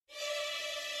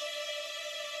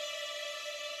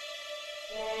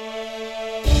For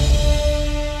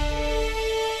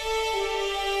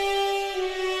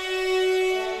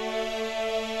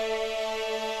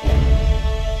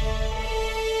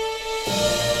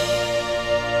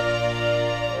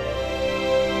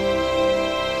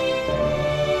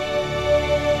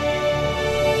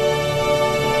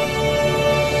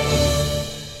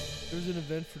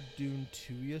Dune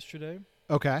 2 yesterday.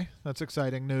 Okay, that's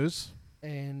exciting news.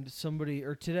 And somebody,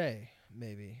 or today,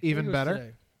 maybe. Even better.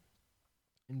 Today,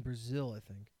 in Brazil, I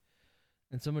think.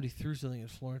 And somebody threw something at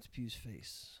Florence Pugh's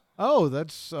face. Oh,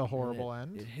 that's a horrible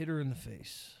end. It hit her in the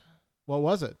face. What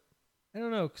was it? I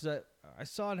don't know, because I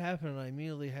saw it happen and I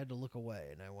immediately had to look away.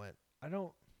 And I went, I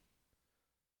don't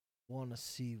want to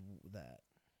see that.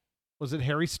 Was it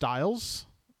Harry Styles?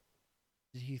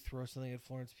 Did he throw something at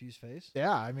Florence Pugh's face?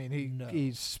 Yeah, I mean,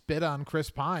 he spit on Chris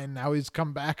Pine. Now he's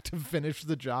come back to finish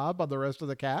the job on the rest of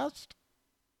the cast?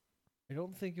 I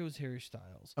don't think it was Harry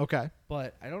Styles. Okay.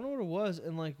 But I don't know what it was.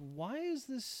 And, like, why is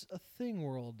this a thing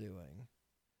we're all doing?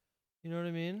 You know what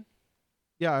I mean?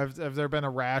 Yeah, have there been a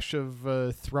rash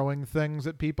of throwing things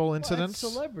at people incidents?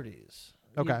 Well, celebrities.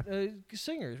 Okay.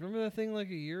 Singers. Remember that thing like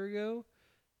a year ago?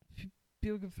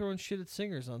 People keep throwing shit at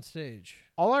singers on stage.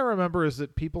 All I remember is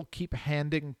that people keep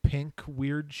handing Pink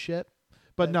weird shit.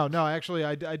 But no, actually,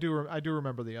 I do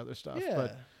remember the other stuff. Yeah.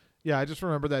 But yeah, I just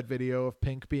remember that video of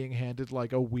Pink being handed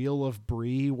like a wheel of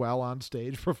brie while on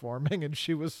stage performing, and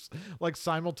she was like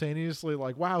simultaneously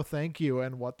like, "Wow, thank you,"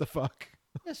 and "What the fuck."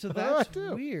 Yeah, so that's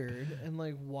weird. And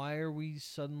like, why are we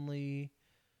suddenly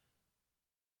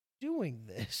doing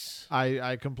this?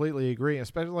 I completely agree.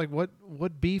 Especially like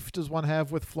what beef does one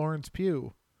have with Florence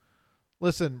Pugh?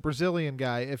 Listen, Brazilian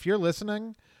guy, if you're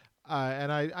listening,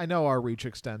 and I know our reach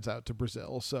extends out to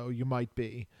Brazil, so you might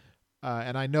be,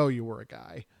 and I know you were a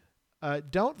guy.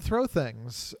 Don't throw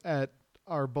things at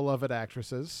our beloved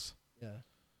actresses. Yeah,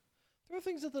 throw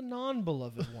things at the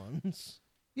non-beloved ones.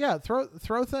 Yeah,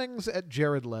 throw things at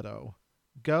Jared Leto.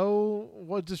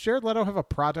 Does Jared Leto have a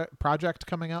project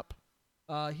coming up?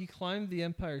 He climbed the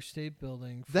Empire State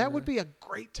Building. That would be a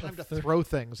great time to throw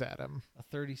things at him. A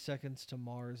 30 Seconds to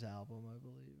Mars album, I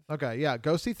believe. Okay, yeah.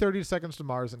 Go see 30 Seconds to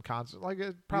Mars in concert. Like,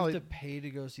 it probably... You have to pay to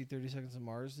go see 30 Seconds to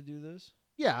Mars to do this?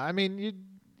 Yeah, I mean,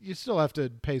 you still have to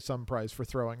pay some price for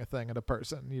throwing a thing at a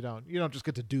person. You don't just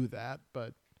get to do that,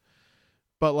 but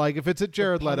like, if it's at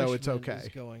Jared Leto, it's okay. Is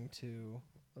going to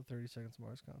a 30 Seconds to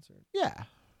Mars concert. Yeah.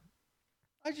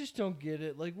 I just don't get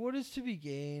it. Like, what is to be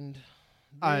gained?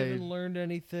 I haven't learned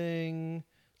anything.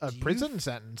 A prison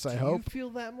sentence, I hope. Do you feel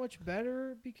that much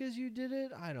better because you did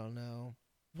it? I don't know.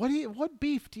 What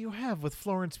beef do you have with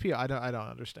Florence Pugh? I don't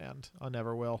understand. I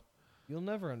never will. You'll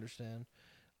never understand.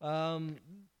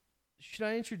 Should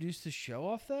I introduce the show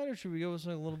off that, or should we go with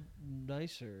something a little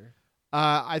nicer?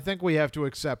 I think we have to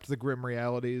accept the grim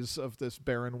realities of this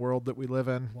barren world that we live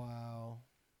in. Wow.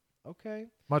 Okay.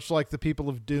 Much like the people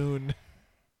of Dune.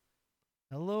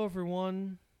 Hello,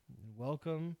 everyone.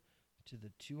 Welcome to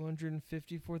the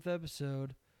 254th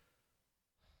episode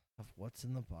of What's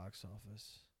in the Box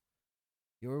Office.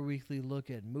 Your weekly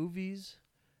look at movies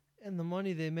and the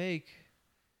money they make.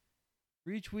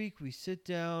 For each week, we sit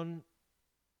down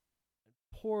and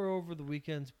pore over the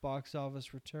weekend's box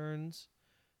office returns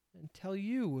and tell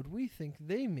you what we think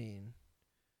they mean.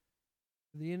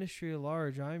 For the industry at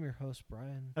large, I'm your host,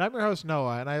 Brian. And I'm your host,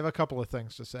 Noah, and I have a couple of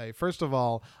things to say. First of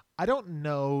all, I don't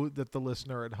know that the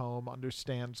listener at home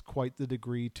understands quite the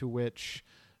degree to which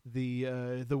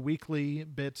the weekly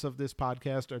bits of this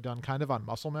podcast are done kind of on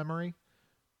muscle memory.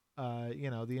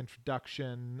 The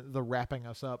introduction, the wrapping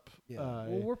us up. Yeah.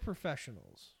 Well, we're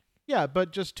professionals. Yeah,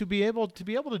 but just to be able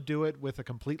to do it with a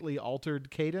completely altered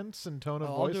cadence and tone of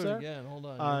voice. I'll do there. it again. Hold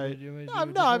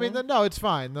on. No, it's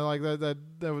fine. Like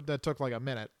that took like a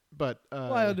minute, but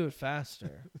well, I'll do it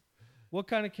faster. What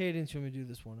kind of cadence do you want me to do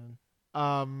this one in?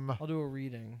 I'll do a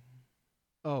reading.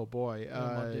 Oh boy,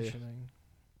 auditioning.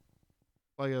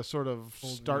 Like a sort of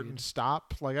start and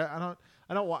stop. Like I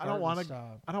don't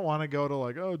want to go to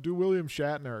like, oh, do William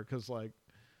Shatner, because like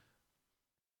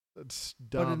it's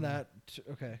dumb. But in that,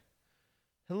 okay.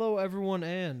 Hello, everyone,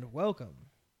 and welcome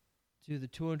to the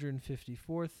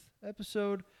 254th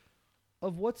episode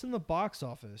of What's in the Box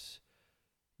Office,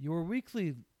 your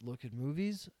weekly look at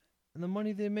movies and the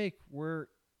money they make, where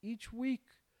each week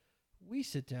we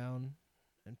sit down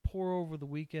and pore over the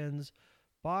weekend's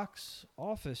box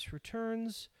office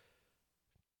returns,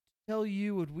 tell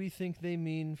you what we think they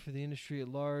mean for the industry at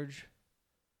large.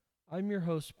 I'm your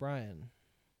host, Brian.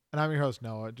 And I'm your host,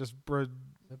 Noah. Just is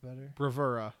that better?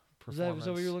 bravura. Is that what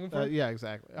you're looking for? Yeah,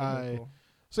 exactly. Okay, cool.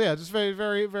 So yeah, just very,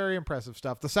 very, very impressive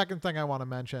stuff. The second thing I want to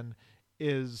mention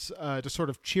is to sort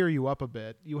of cheer you up a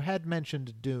bit. You had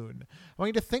mentioned Dune. I want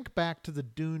you to think back to the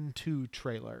Dune 2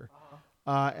 trailer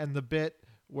and the bit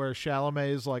where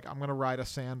Chalamet's like, I'm going to ride a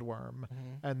sandworm.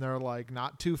 And they're like,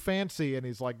 not too fancy. And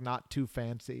he's like, not too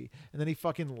fancy. And then he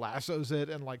fucking lassos it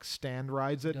and like stand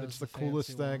rides it. And it's the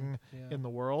coolest thing in the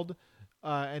world.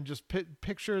 And just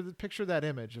picture that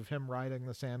image of him riding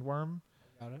the sandworm.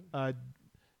 Got it.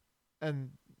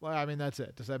 And well, I mean, that's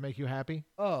it. Does that make you happy?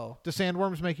 Oh. Do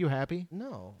sandworms make you happy?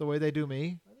 No. The way they do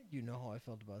me? I think you know how I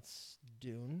felt about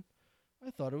Dune. I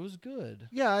thought it was good.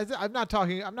 Yeah, I'm not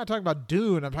talking about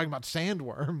Dune. I'm talking about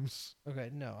sandworms.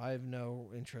 Okay, no, I have no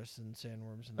interest in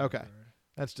sandworms. Okay,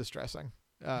 that's distressing.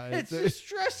 It's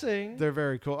distressing. They're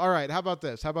very cool. All right, how about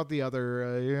this? How about the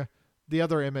other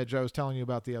image I was telling you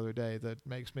about the other day that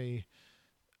makes me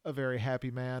a very happy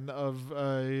man of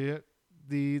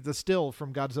the still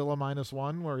from Godzilla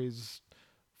 -1 where he's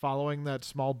following that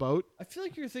small boat. I feel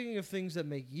like you're thinking of things that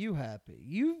make you happy.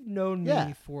 You've known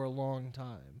me for a long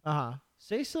time.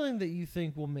 Say something that you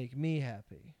think will make me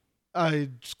happy.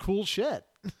 Just cool shit.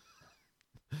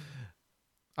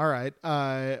 All right.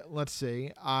 Let's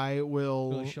see. I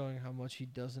will. Really showing how much he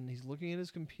doesn't. He's looking at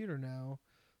his computer now,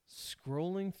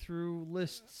 scrolling through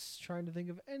lists, trying to think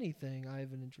of anything I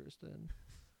have an interest in.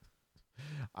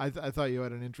 I thought you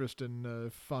had an interest in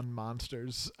fun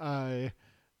monsters.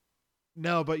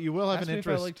 No, but you will have Ask an me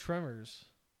interest. If I like Tremors.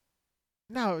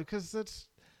 No, because that's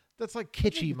like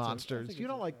kitschy monsters. You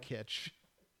don't like kitsch.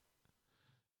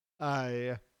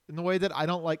 In the way that I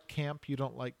don't like camp, you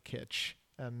don't like kitsch,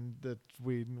 and that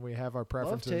we have our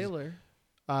preferences. Love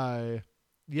Taylor.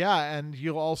 Yeah, and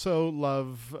you'll also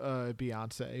love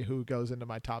Beyonce, who goes into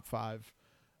my top 5.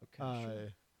 Okay. Sure.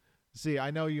 See,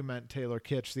 I know you meant Taylor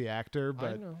Kitsch, the actor,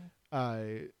 but I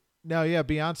know. no, yeah,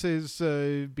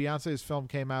 Beyonce's film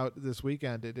came out this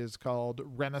weekend. It is called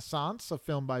Renaissance, a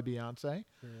film by Beyonce.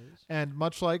 And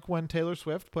much like when Taylor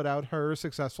Swift put out her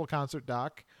successful concert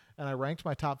doc, and I ranked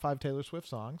my top 5 Taylor Swift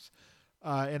songs,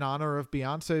 in honor of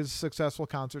Beyonce's successful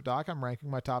concert doc, I'm ranking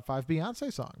my top 5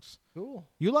 Beyonce songs. Cool.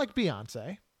 You like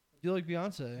Beyonce. You like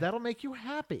Beyonce. That'll make you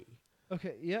happy.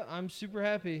 Okay, yeah, I'm super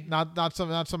happy. Not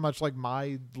so much like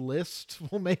my list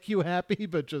will make you happy,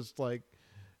 but just like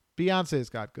Beyonce's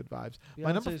got good vibes.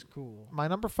 Beyonce's cool. My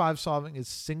number 5 song is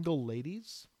Single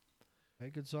Ladies. Okay,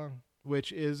 good song.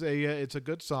 Which is it's a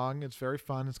good song. It's very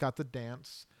fun. It's got the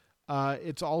dance.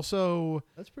 It's also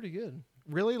that's pretty good.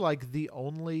 Really like the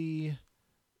only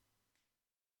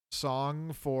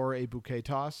song for a bouquet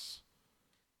toss.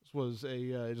 This was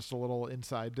just a little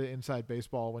inside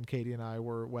baseball when Katie and I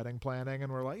were wedding planning,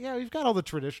 and we're like, yeah, we've got all the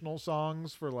traditional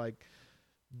songs for like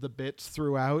the bits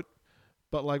throughout,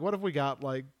 but like, what if we got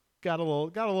a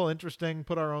little interesting,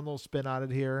 put our own little spin on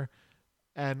it here.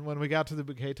 And when we got to the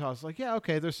bouquet toss, like, yeah,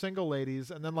 okay, there's Single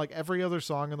Ladies, and then like every other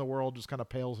song in the world just kind of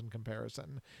pales in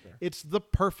comparison. Sure. It's the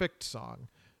perfect song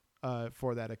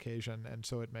for that occasion, and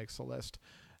so it makes the list.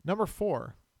 Number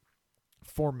 4,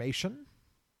 Formation.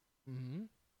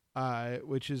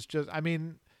 Which is just, I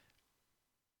mean,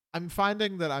 I'm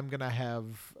finding that I'm gonna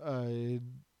have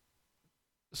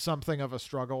something of a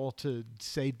struggle to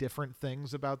say different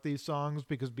things about these songs,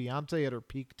 because Beyonce at her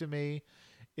peak to me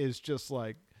is just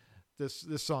like, this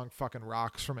song fucking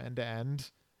rocks from end to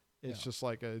end. It's just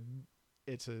like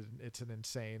it's an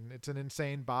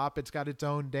insane bop. It's got its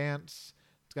own dance.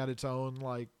 It's got its own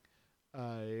like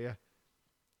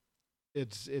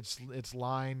its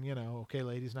line, you know, okay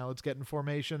ladies, now let's get in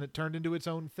formation. It turned into its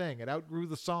own thing. It outgrew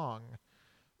the song.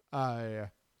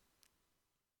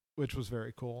 Which was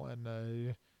very cool,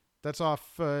 and that's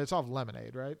off it's off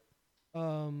Lemonade, right?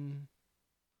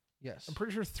 Yes. I'm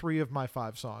pretty sure 3 of my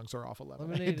 5 songs are off of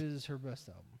Lemonade. Lemonade is her best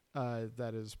album.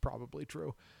 That is probably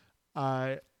true.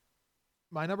 My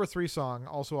number 3 song,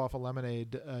 also off of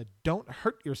Lemonade, Don't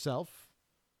Hurt Yourself,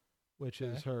 which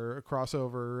is her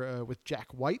crossover with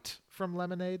Jack White from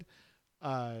Lemonade.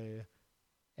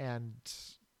 And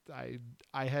I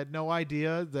had no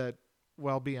idea that,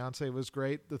 while Beyonce was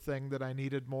great, the thing that I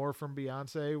needed more from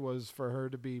Beyonce was for her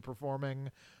to be performing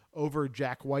over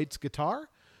Jack White's guitar.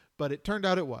 But it turned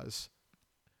out it was.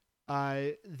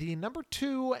 The number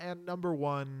 2 and number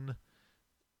 1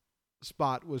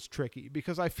 spot was tricky,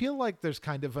 because I feel like there's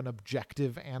kind of an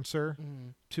objective answer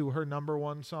to her number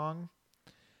 1 song,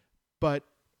 but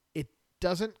it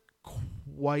doesn't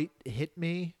quite hit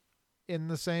me in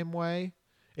the same way.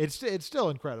 It's still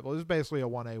incredible. It's basically a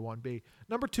 1A, 1B.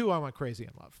 Number 2, I went Crazy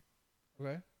in Love.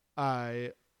 Okay.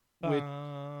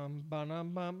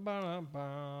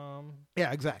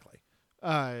 Yeah, exactly.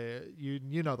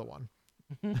 You know the one.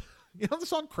 You know the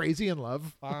song "Crazy in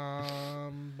Love"?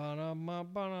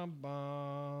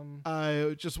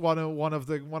 Just one of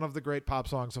the great pop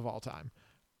songs of all time.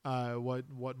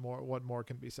 What more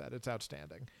can be said? It's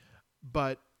outstanding.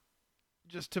 But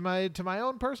just to my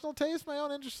own personal taste, my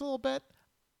own interest a little bit,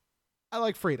 I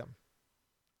like Freedom.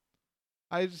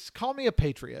 I just call me a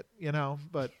patriot,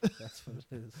 but That's what it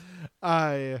is.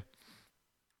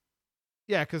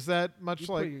 Yeah, because that much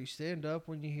you stand up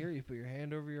when you hear. You put your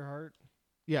hand over your heart.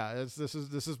 Yeah, this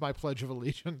is my pledge of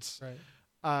allegiance. Right.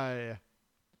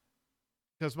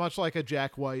 Because much like a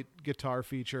Jack White guitar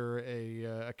feature,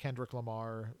 a Kendrick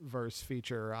Lamar verse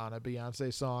feature on a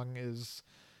Beyonce song is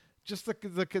just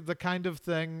the kind of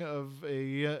thing of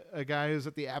a guy who's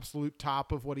at the absolute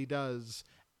top of what he does,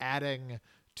 adding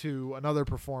to another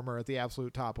performer at the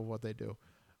absolute top of what they do.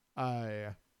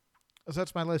 So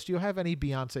that's my list. Do you have any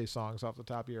Beyonce songs off the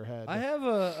top of your head? I have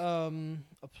a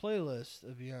playlist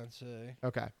of Beyonce.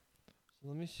 Okay. So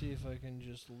let me see if I can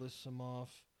just list some off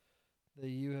that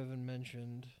you haven't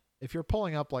mentioned. If you're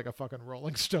pulling up like a fucking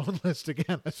Rolling Stone list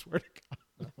again, I swear to God.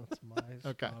 No, it's my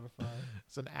Okay. Spotify.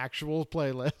 It's an actual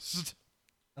playlist.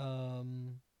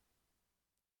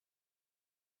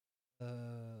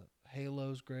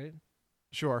 Halo's great.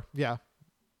 Sure. Yeah.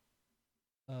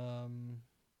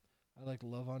 I like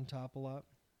Love on Top a lot.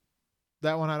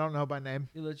 That one I don't know by name.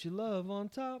 You let your love on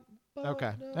top.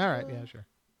 Okay. All right. Yeah, sure.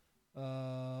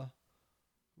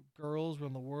 Girls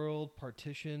Run the World,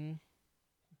 Partition.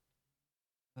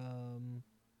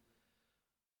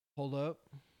 Hold Up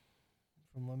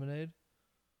from Lemonade.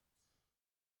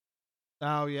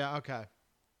 Oh, yeah. Okay.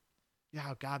 Yeah.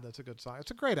 Oh, God, that's a good song.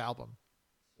 It's a great album.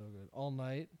 So good. All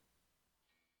Night.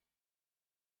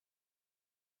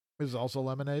 This is also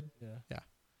Lemonade. Yeah.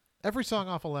 Every song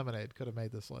off of Lemonade could have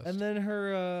made this list. And then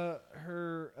her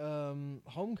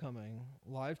Homecoming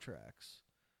live tracks,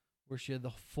 where she had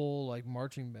the full like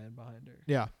marching band behind her.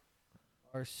 Yeah.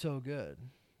 Are so good.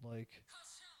 Like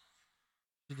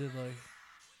she did like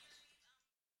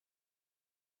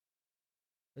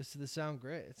this sound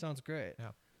great. It sounds great.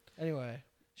 Yeah. Anyway,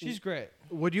 she's great.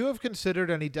 Would you have considered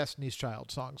any Destiny's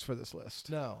Child songs for this list?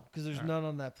 No, because there's none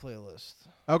on that playlist.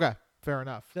 Okay. Fair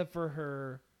enough. Except for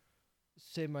her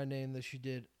Say My Name that she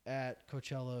did at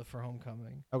Coachella for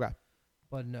Homecoming. Okay.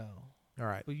 But no. All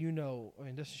right. But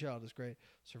Destiny's Child is great.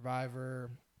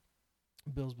 Survivor,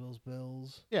 Bills.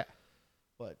 Yeah.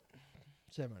 But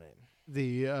Say My Name.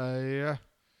 The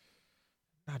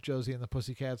not Josie and the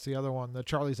Pussycats, the other one, the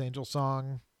Charlie's Angels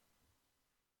song.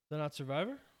 They're not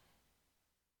Survivor?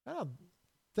 I don't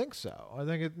think so. I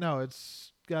think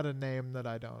it's got a name that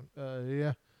I don't.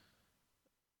 Yeah.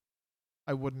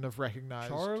 I wouldn't have recognized.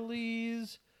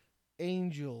 Charlie's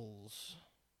Angels.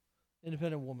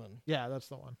 Independent Woman. Yeah, that's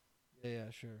the one.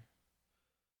 Yeah, sure.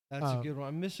 That's a good one.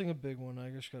 I'm missing a big one. I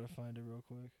just gotta find it real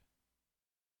quick.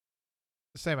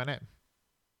 Say My Name.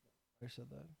 I said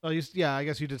that. Oh, I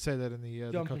guess you did say that in the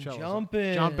Coachella.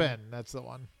 Jumpin'. That's the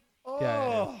one. Oh.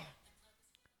 Yeah.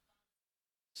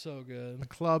 So good. The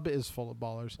club is full of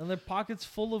ballers. And their pockets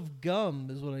full of gum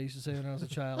is what I used to say when I was a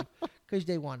child. Because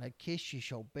they want to kiss you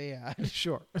so bad.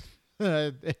 Sure.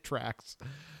 It tracks.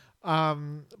 But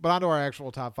on to our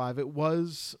actual top 5. It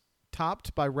was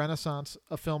topped by Renaissance,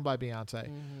 a film by Beyonce,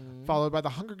 followed by The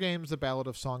Hunger Games, The Ballad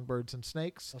of Songbirds and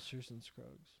Snakes, Ulcers and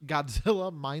Scruggs,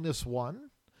 Godzilla -1,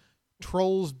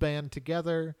 Trolls Band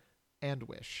Together, and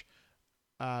Wish.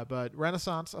 But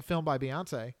Renaissance, a film by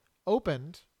Beyonce,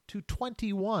 opened to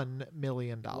 $21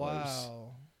 million.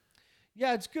 Wow.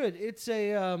 Yeah, it's good. It's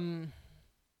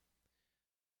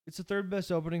the third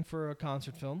best opening for a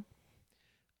concert film.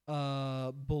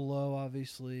 Below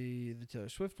obviously the Taylor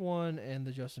Swift one and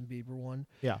the Justin Bieber one.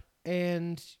 Yeah.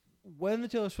 And when the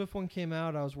Taylor Swift one came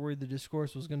out, I was worried the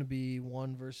discourse was going to be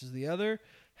one versus the other.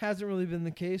 Hasn't really been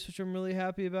the case, which I'm really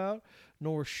happy about,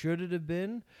 nor should it have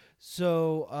been.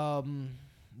 So,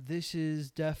 this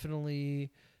is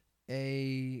definitely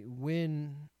a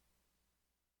win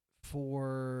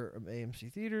for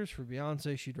AMC Theaters, for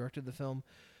Beyonce. She directed the film.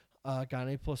 Got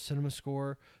an A+ cinema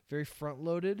score, very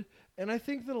front-loaded. And I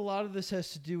think that a lot of this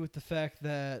has to do with the fact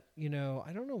that,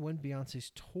 I don't know when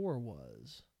Beyonce's tour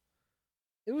was.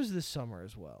 It was this summer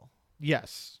as well.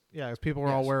 Yes. Yeah, because people were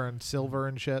all wearing silver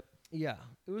and shit. Yeah,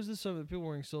 it was this summer. People were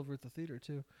wearing silver at the theater,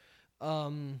 too.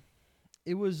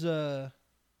 It was a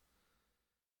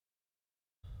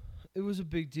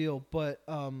big deal, but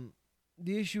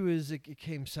the issue is it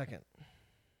came second.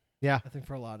 Yeah. I think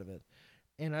for a lot of it.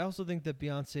 And I also think that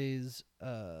Beyonce's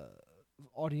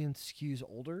audience skews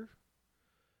older.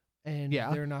 And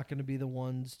they're not going to be the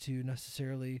ones to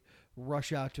necessarily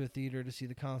rush out to a theater to see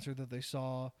the concert that they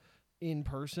saw in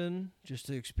person just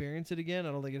to experience it again.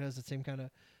 I don't think it has the same kind of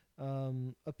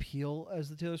appeal as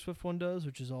the Taylor Swift one does,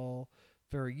 which is all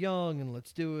very young and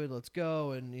let's do it, let's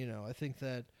go. And, I think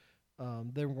that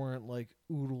there weren't like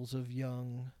oodles of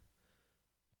young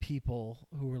people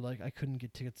who were like, I couldn't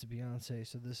get tickets to Beyonce,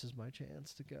 so this is my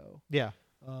chance to go. Yeah.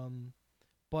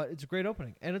 But it's a great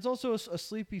opening. And it's also a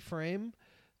sleepy frame.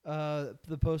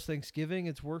 The post-Thanksgiving,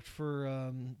 it's worked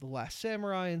for The Last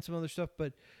Samurai and some other stuff,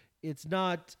 but it's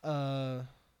not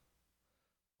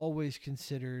always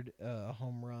considered a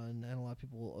home run, and a lot of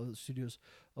people, studios,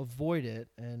 avoid it,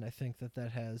 and I think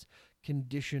that has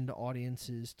conditioned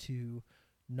audiences to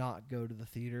not go to the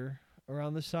theater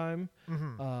around this time.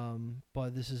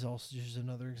 But this is also just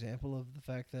another example of the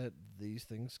fact that these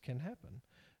things can happen,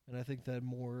 and I think that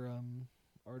more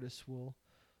artists will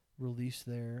release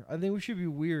there. I think we should be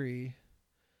weary.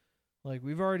 Like,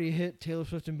 we've already hit Taylor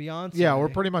Swift and Beyonce. Yeah, we're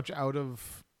pretty much out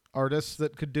of artists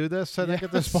that could do this, I think,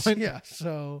 at this point. Yeah,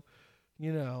 so,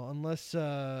 unless,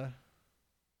 I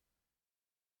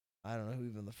don't know who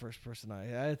even the first person I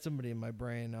had somebody in my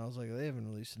brain. I was like, they haven't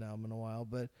released an album in a while,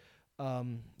 but,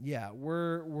 yeah,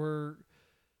 we're,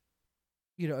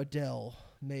 Adele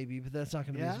maybe, but that's not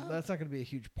going to be a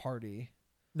huge party.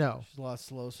 No. There's a lot of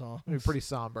slow songs. It'd be pretty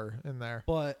somber in there.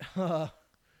 But,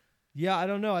 yeah, I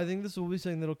don't know. I think this will be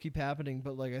something that'll keep happening.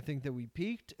 But, I think that we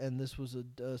peaked, and this was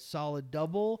a solid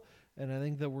double, and I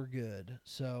think that we're good.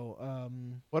 So,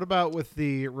 what about with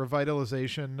the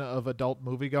revitalization of adult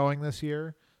movie-going this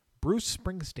year? Bruce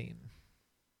Springsteen.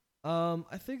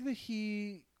 I think that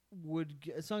he would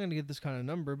it's not going to get this kind of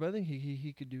number, but I think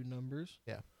he could do numbers.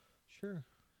 Yeah. Sure.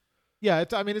 Yeah,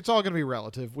 it's all going to be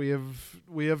relative. We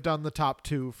have done the top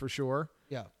 2 for sure.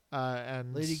 Yeah.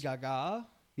 And Lady Gaga.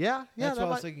 Yeah. That's what I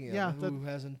was thinking of. Who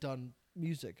hasn't done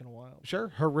music in a while? Sure.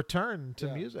 Her return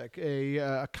to music,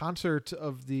 a concert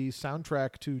of the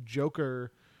soundtrack to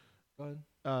Joker. Go ahead.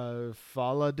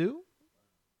 Faladu.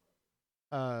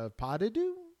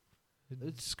 Podidoo.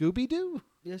 Scooby Doo.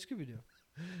 Yeah, Scooby Doo.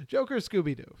 Joker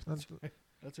Scooby Doo. That's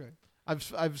right.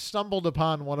 I've stumbled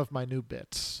upon one of my new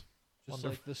bits. Just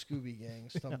like the Scooby Gang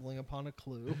stumbling upon a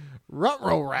clue.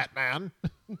 Ruh-roh, rat man.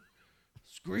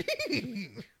 Scream.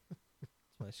 That's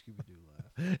my Scooby Doo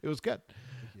laugh. It was good.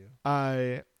 Thank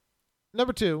you.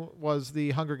 Number 2 was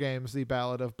the Hunger Games, the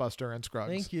Ballad of Buster and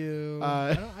Scruggs. Thank you.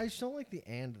 I just don't like the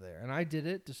and there, and I did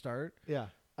it to start. Yeah.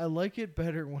 I like it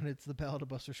better when it's the Ballad of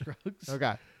Buster Scruggs.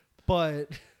 Okay.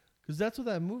 But because that's what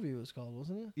that movie was called,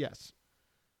 wasn't it? Yes.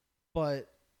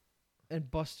 And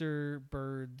Buster,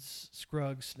 birds,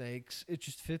 Scruggs, snakes. It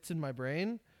just fits in my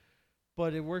brain,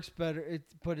 but it works better.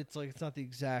 It's like it's not the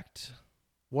exact.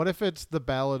 What if it's the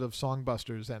Ballad of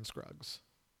Songbusters and Scruggs?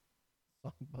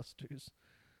 Songbuster.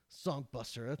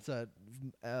 That's that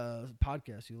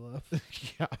podcast you love.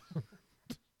 Yeah.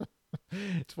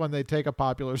 It's when they take a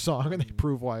popular song and they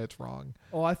prove why it's wrong.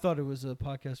 Oh, I thought it was a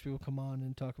podcast people come on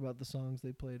and talk about the songs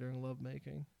they play during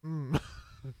lovemaking.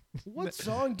 What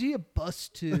song do you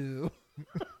bust to?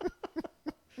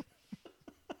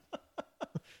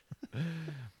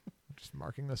 Just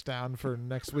marking this down for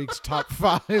next week's top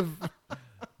 5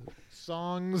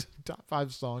 songs. Top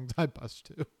 5 songs I bust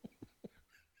to.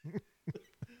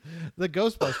 The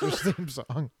Ghostbusters theme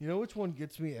song. You know which one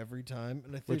gets me every time?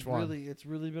 And I think Which one? It's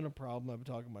really been a problem. I've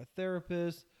been talking to my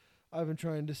therapist. I've been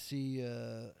trying to see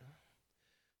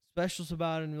specials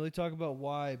about it and really talk about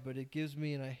why, but it gives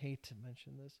me, and I hate to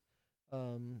mention this,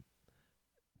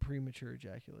 premature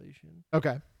ejaculation.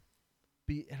 Okay.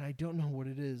 And I don't know what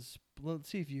it is. But let's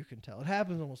see if you can tell. It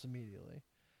happens almost immediately.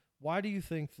 Why do you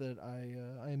think that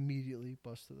I immediately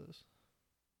bust to this?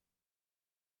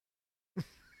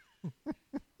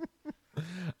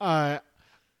 I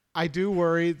do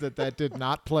worry that did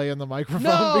not play in the microphone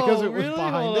No, because it was really?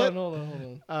 behind it. Hold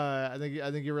on. I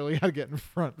think you really got to get in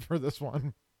front for this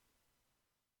one.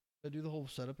 Did I do the whole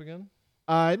setup again?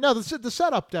 No, the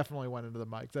setup definitely went into the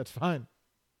mic. That's fine.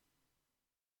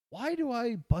 Why do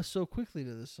I bust so quickly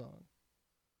to this song?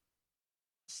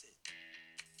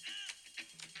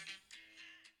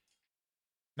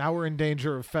 Now we're in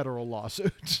danger of federal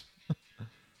lawsuits.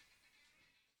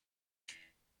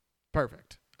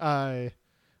 Perfect. I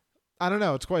don't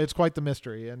know. It's quite the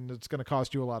mystery, and it's going to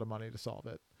cost you a lot of money to solve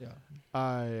it.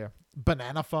 Yeah.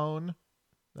 Banana phone.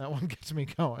 That one gets me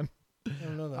going. I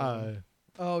don't know that one.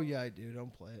 Oh yeah, I do.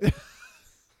 Don't play it.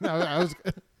 No, I was.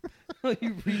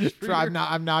 You reached for I'm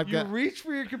not. You reached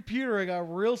for your computer. I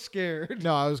got real scared.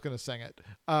 No, I was gonna sing it.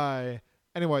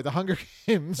 Anyway, the Hunger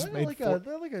Games Is that made like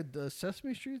a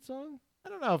Sesame Street song? I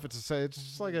don't know if it's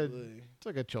just like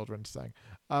a children's thing.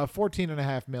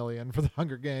 14.5 million for the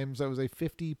Hunger Games. That was a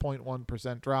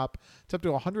 50.1% drop. It's up to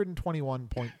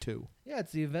 121.2. Yeah,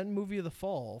 it's the event movie of the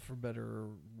fall, for better or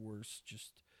worse.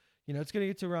 Just, it's going to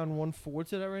get to around 140.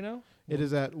 What's it at right now? It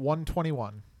is at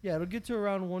 121. Yeah, it'll get to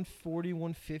around 140,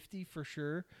 150 for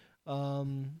sure.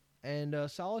 And a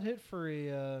solid hit for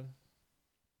a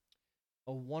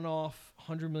one-off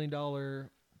 $100 million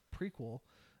prequel.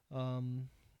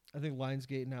 I think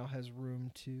Lionsgate now has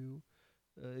room to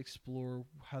explore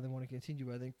how they want to continue.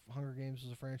 But I think Hunger Games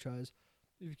as a franchise,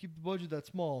 if you keep the budget that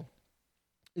small,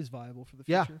 is viable for the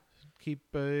future.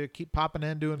 Yeah, keep popping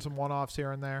in, doing some one-offs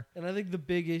here and there. And I think the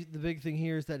big thing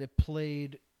here is that it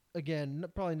played, again,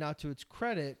 probably not to its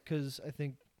credit, because I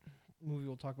think the movie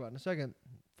we'll talk about in a second,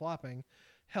 flopping,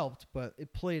 helped, but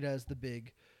it played as the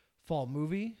big fall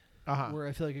movie. Where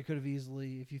I feel like it could have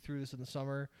easily, if you threw this in the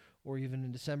summer or even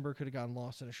in December, could have gotten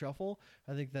lost in a shuffle.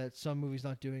 I think that some movies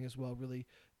not doing as well really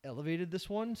elevated this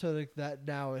one. So I think that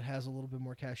now it has a little bit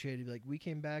more cachet to be like, we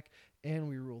came back and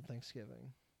we ruled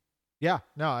Thanksgiving. Yeah,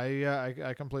 no,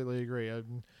 I completely agree.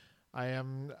 I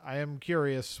am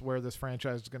curious where this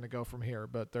franchise is going to go from here,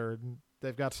 but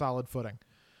they've got solid footing.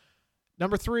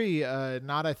 Number 3,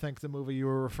 not I think the movie you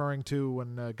were referring to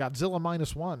when Godzilla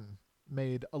Minus One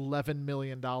made $11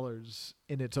 million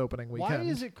in its opening weekend.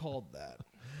 Why is it called that?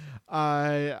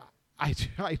 I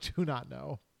do not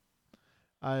know.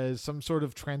 Some sort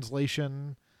of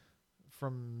translation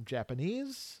from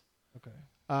Japanese. Okay.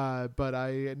 But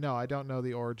I don't know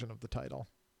the origin of the title.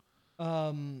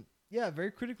 Yeah,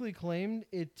 very critically acclaimed.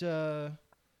 It's the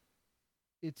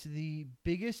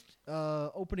biggest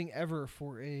opening ever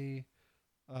for a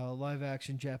live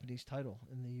action Japanese title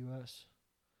in the U.S.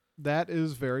 That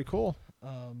is very cool.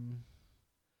 And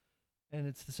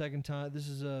it's the second time. This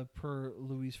is per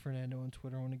Luis Fernando on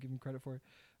Twitter. I want to give him credit for it.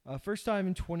 First time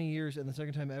in 20 years and the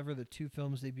second time ever that two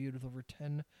films debuted with over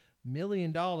 $10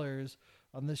 million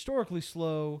on the historically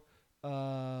slow,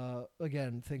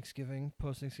 again,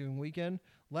 post-Thanksgiving weekend.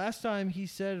 Last time he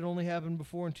said it only happened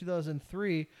before in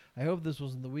 2003. I hope this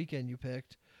wasn't the weekend you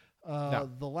picked. No.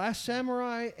 The Last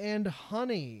Samurai and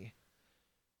Honey.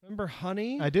 Remember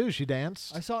Honey? I do. She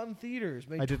danced. I saw it in theaters.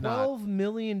 Made I did $12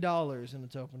 million in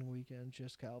its opening weekend.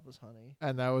 Jessica Alba's Honey.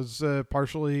 And that was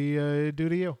partially due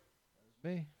to you.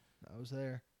 Me. I was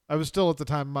there. I was still at the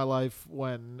time of my life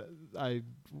when I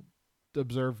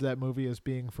observed that movie as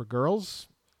being for girls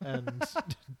and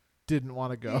didn't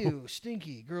want to go. Ew,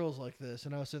 stinky girls like this.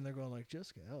 And I was sitting there going like,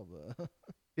 Jessica Alba.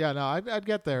 Yeah, no, I'd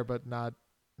get there, but not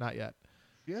yet.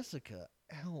 Jessica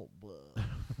Alba.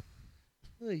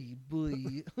 Hey,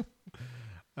 boy.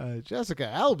 Jessica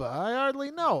Alba, I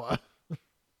hardly know her.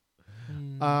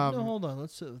 No, hold on.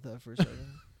 Let's sit with that for a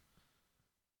second.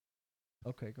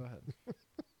 Okay, go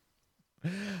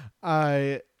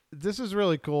ahead. This is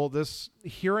really cool.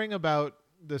 Hearing about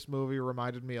this movie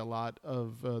reminded me a lot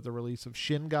of the release of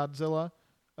Shin Godzilla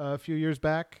a few years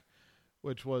back,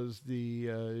 which was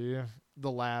the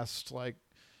last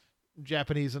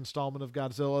Japanese installment of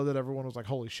Godzilla that everyone was like,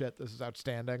 holy shit, this is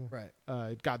outstanding. Right.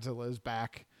 Godzilla is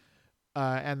back.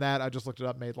 And that, I just looked it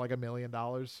up, made like $1 million.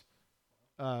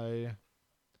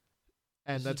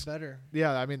 And that's better.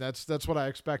 Yeah, I mean, that's what I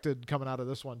expected coming out of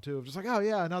this one too. Just like, oh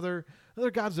yeah, another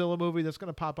Godzilla movie that's going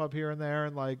to pop up here and there.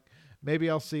 And like, maybe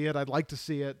I'll see it. I'd like to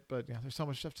see it, but yeah, there's so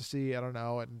much stuff to see. I don't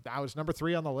know. And now it's number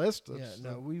 3 on the list.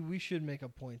 We should make a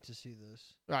point to see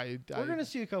this. We're going to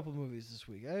see a couple movies this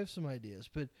week. I have some ideas,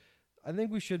 but I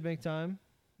think we should make time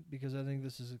because I think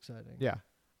this is exciting. Yeah,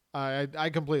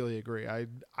 I completely agree. I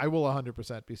will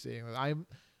 100% be seeing it.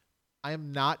 I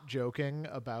am not joking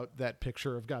about that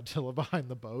picture of Godzilla behind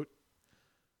the boat.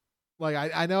 Like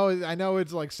I know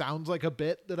it's like sounds like a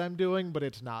bit that I'm doing, but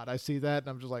it's not. I see that and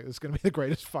I'm just like, this is gonna be the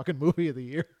greatest fucking movie of the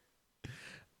year.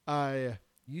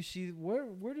 You see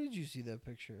where did you see that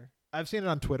picture? I've seen it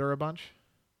on Twitter a bunch.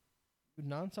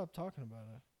 Non-stop talking about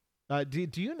it.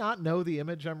 Do you not know the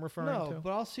image I'm referring to? No,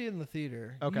 but I'll see it in the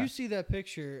theater. Okay. You see that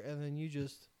picture, and then you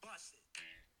just...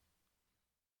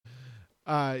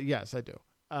 Yes, I do.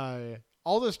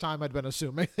 All this time I'd been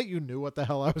assuming that you knew what the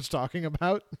hell I was talking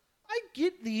about. I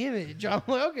get the image. I'm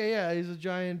like, okay, yeah, he's a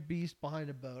giant beast behind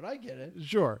a boat. I get it.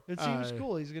 Sure. It seems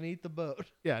cool. He's going to eat the boat.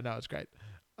 Yeah, no, it's great.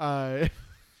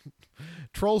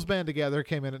 Trolls Band Together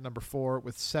came in at number 4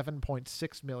 with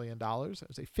 $7.6 million. It was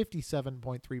a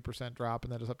 57.3% drop,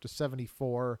 and that is up to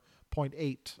 74.8.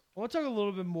 I want to talk a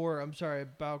little bit more,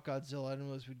 about Godzilla. I didn't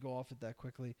realize we'd go off it that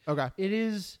quickly. Okay. It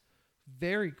is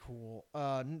very cool.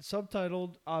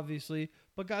 Subtitled, obviously,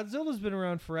 but Godzilla's been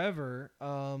around forever,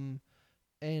 and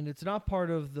it's not part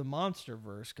of the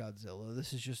MonsterVerse Godzilla.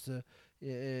 This is just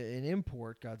an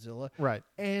import Godzilla. Right.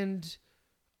 And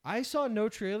I saw no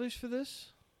trailers for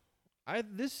this.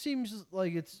 This seems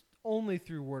like it's only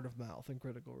through word of mouth and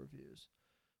critical reviews,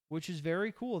 which is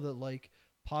very cool that like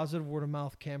positive word of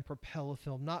mouth can propel a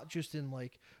film, not just in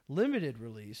like limited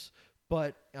release,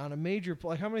 but on a major,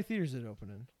 like how many theaters did it open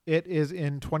in? It is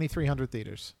in 2,300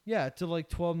 theaters. Yeah, to like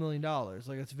 $12 million.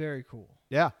 Like it's very cool.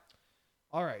 Yeah.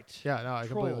 All right. Yeah, no, I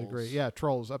completely agree. Trolls. Yeah,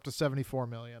 Trolls up to 74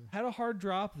 million. Had a hard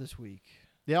drop this week.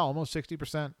 Yeah, almost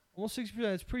 60%. Almost 60%.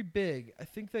 It's pretty big. I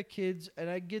think that kids, and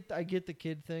I get the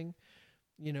kid thing.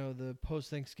 You know, the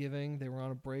post-Thanksgiving, they were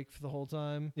on a break for the whole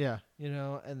time. Yeah. You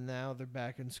know, and now they're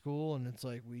back in school, and it's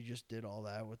like, we just did all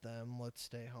that with them. Let's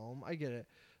stay home. I get it.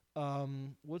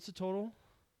 What's the total?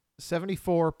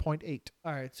 74.8.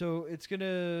 All right, so it's going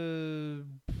to,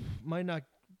 might not,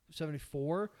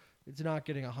 74. It's not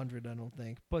getting 100, I don't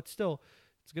think. But still,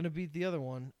 it's going to beat the other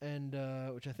one, and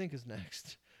which I think is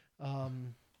next.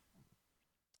 And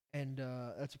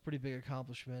that's a pretty big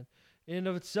accomplishment. In and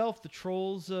of itself, the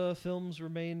Trolls films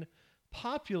remain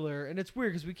popular, and it's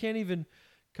weird because we can't even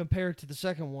compare it to the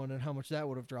second one and how much that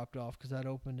would have dropped off because that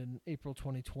opened in April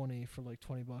 2020 for like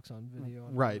 $20 on video.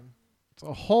 Right. It's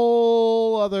a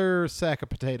whole other sack of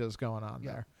potatoes going on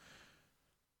there.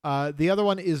 The other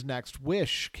one is next.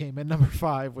 Wish came in number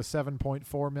 5 with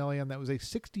 7.4 million. That was a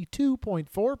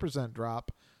 62.4%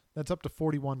 drop. That's up to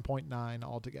 41.9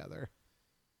 altogether.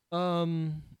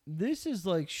 This is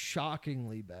like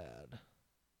shockingly bad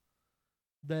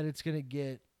that it's going to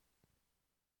get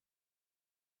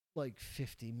like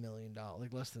 $50 million,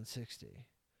 like less than 60.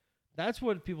 That's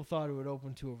what people thought it would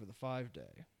open to over the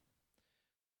 5-day.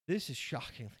 This is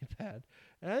shockingly bad.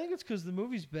 And I think it's because the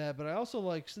movie's bad, but I also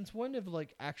like, since when have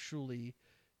like actually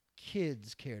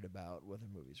kids cared about whether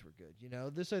movies were good? You know,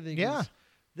 this I think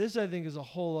is a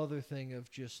whole other thing of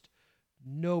just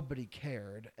nobody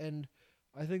cared. And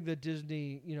I think that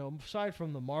Disney, you know, aside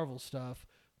from the Marvel stuff,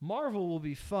 Marvel will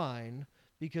be fine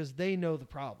because they know the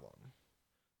problem.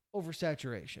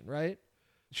 Oversaturation, right?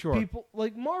 Sure. People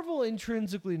like Marvel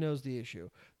intrinsically knows the issue.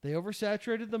 They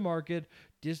oversaturated the market.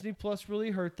 Disney Plus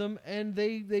really hurt them, and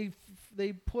they're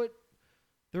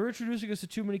introducing us to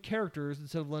too many characters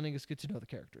instead of letting us get to know the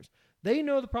characters. They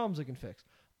know the problems they can fix.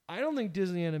 I don't think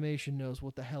Disney Animation knows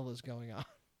what the hell is going on.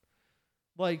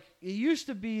 Like, it used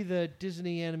to be that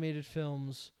Disney animated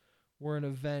films were an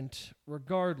event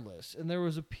regardless. And there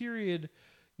was a period,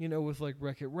 you know, with like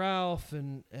Wreck-It Ralph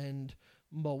and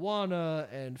Moana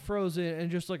and Frozen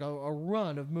and just like a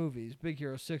run of movies, Big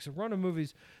Hero 6, a run of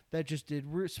movies that just did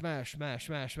smash, smash,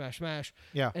 smash, smash, smash.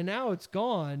 Yeah. And now it's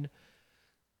gone.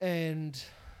 And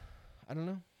I don't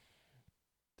know.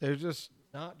 They're just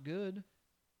not good.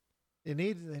 They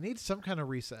need some kind of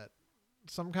reset.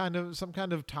 Some kind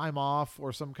of time off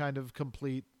or some kind of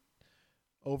complete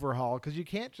overhaul, because you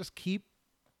can't just keep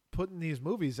putting these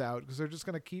movies out because they're just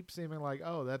going to keep seeming like,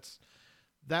 oh, that's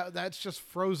just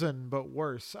Frozen but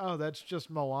worse. Oh, that's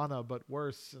just Moana but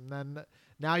worse. And then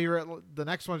now you're at the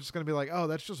next one's just going to be like, oh,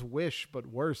 that's just Wish but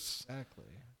worse. Exactly.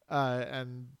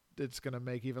 And it's going to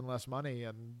make even less money,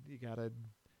 and you gotta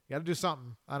do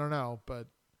something. I don't know, but.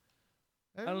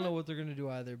 I don't know what they're gonna do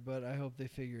either, but I hope they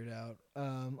figure it out.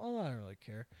 I don't really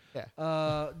care.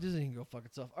 Yeah. Disney can go fuck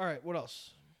itself. All right, what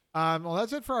else? Well,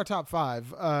 that's it for our top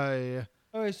 5. Okay,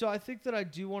 so I think that I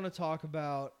do want to talk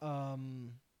about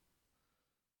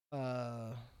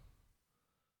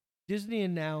Disney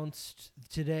announced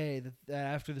today that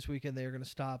after this weekend they are going to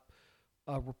stop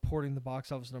reporting the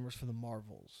box office numbers for the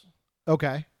Marvels.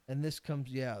 Okay. And this comes,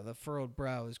 the furrowed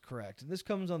brow is correct. And this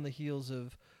comes on the heels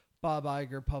of Bob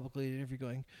Iger publicly in an interview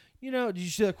going, did you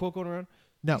see that quote going around?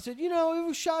 No. He said, it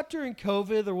was shot during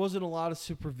COVID. There wasn't a lot of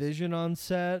supervision on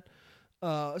set.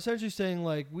 Essentially saying,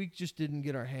 like, we just didn't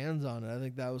get our hands on it. I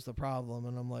think that was the problem.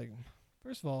 And I'm like,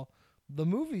 first of all, the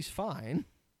movie's fine.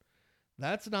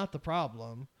 That's not the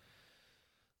problem.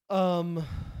 And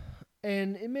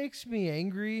it makes me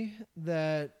angry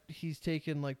that he's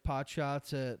taken, like, pot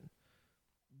shots at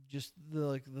just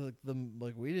the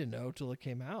we didn't know till it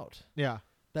came out. Yeah.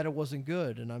 That it wasn't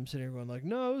good, and I'm sitting here going like,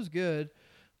 no, it was good,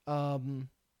 and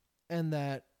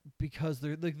that because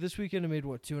they're like this weekend it made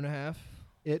what 2.5.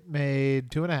 It made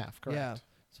 2.5. Correct. Yeah,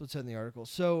 that's what it said in the article.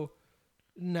 So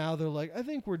now they're like, I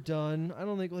think we're done. I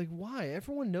don't think like why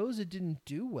everyone knows it didn't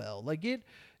do well. Like if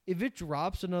it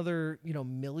drops another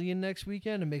million next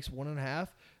weekend and makes 1.5,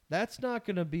 that's not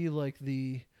gonna be like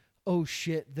the oh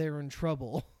shit they're in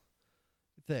trouble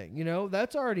thing.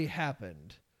 That's already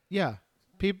happened. Yeah,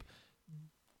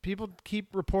 People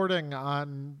keep reporting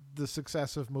on the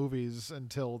success of movies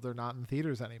until they're not in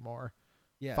theaters anymore.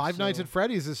 Yeah, Five Nights at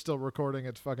Freddy's is still recording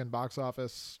its fucking box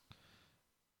office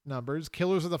numbers.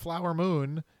 Killers of the Flower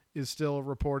Moon is still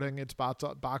reporting its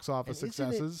box office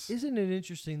successes. Isn't it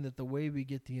interesting that the way we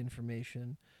get the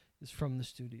information is from the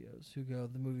studios who go,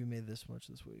 the movie made this much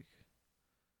this week?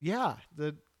 Yeah,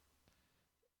 that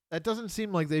doesn't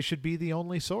seem like they should be the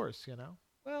only source, you know?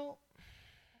 Well,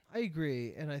 I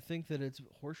agree, and I think that it's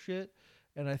horseshit,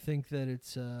 and I think that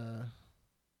it's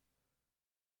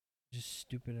just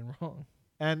stupid and wrong.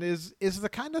 And is the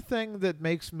kind of thing that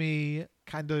makes me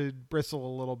kind of bristle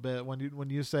a little bit when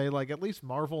you say, like, at least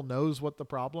Marvel knows what the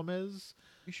problem is.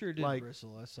 You sure did like,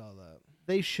 bristle. I saw that.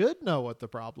 They should know what the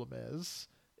problem is.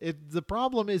 The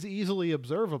problem is easily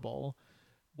observable.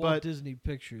 Walt Disney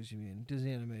Pictures, you mean?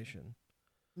 Disney Animation.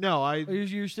 No,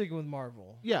 You're sticking with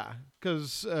Marvel. Yeah,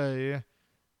 because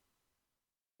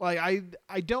like I'm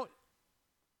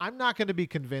not going to be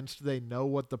convinced they know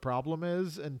what the problem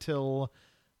is until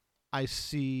I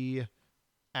see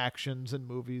actions in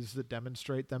movies that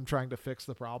demonstrate them trying to fix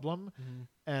the problem. Mm-hmm.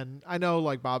 And I know,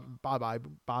 like, Bob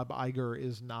Iger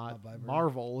is not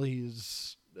Marvel;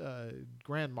 he's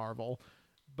Grand Marvel.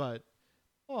 But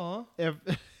if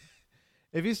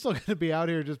he's still going to be out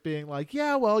here just being like,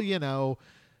 yeah, well, you know,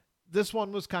 this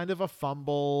one was kind of a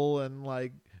fumble, and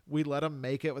like we let him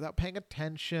make it without paying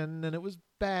attention, and it was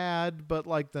bad, but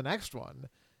like the next one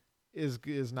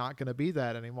is not going to be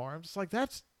that anymore. I'm just like,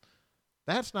 that's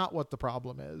not what the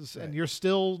problem is. Right. And you're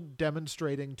still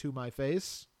demonstrating to my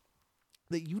face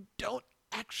that you don't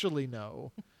actually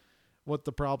know what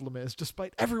the problem is,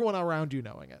 despite everyone around you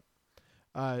knowing it.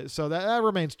 So that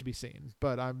remains to be seen.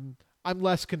 But I'm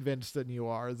less convinced than you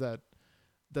are that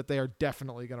they are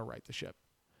definitely going to right the ship.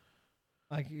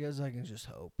 I guess I can just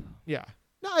hope. Yeah.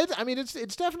 No,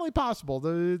 it's definitely possible.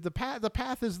 The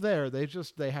path is there.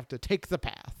 They have to take the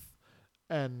path.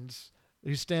 And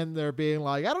you stand there being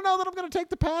like, I don't know that I'm going to take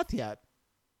the path yet.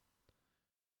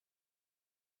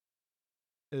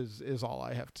 Is all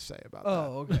I have to say about that.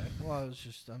 Oh, okay. Well,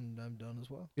 I'm done as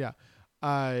well. Yeah.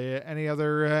 Any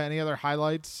other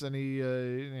highlights?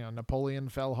 Napoleon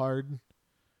fell hard.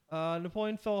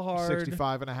 Napoleon fell hard.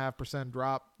 65.5%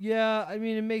 drop. Yeah, I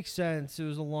mean, it makes sense. It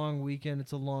was a long weekend.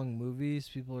 It's a long movie. So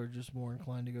people are just more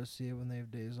inclined to go see it when they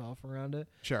have days off around it.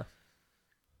 Sure.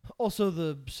 Also,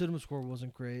 the cinema score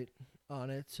wasn't great on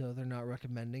it, so they're not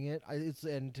recommending it.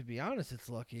 And to be honest, it's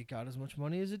lucky it got as much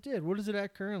money as it did. What is it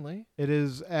at currently? It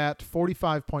is at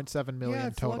 45.7 million yeah,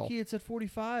 it's total. Lucky it's at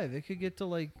 45. It could get to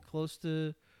like close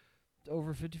to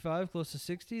over 55, close to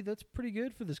 60. That's pretty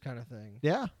good for this kind of thing.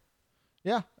 Yeah.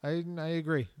 Yeah, I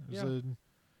agree. There's a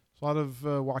lot of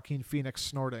Joaquin Phoenix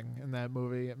snorting in that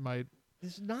movie. It might.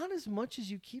 It's not as much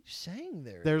as you keep saying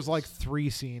there. There's like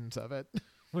 3 scenes of it,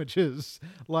 which is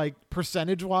like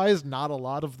percentage-wise not a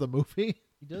lot of the movie.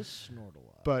 He does snort a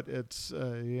lot. But it's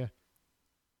that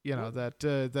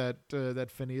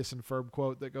Phineas and Ferb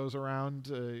quote that goes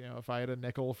around. If I had a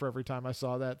nickel for every time I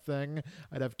saw that thing,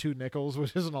 I'd have 2 nickels,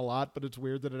 which isn't a lot, but it's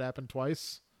weird that it happened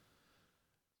twice.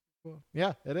 Cool.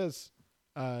 Yeah, it is.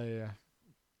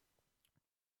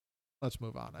 Let's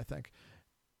move on, I think.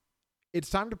 It's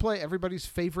time to play everybody's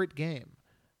favorite game.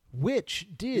 Which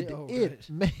did it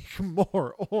make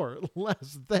more or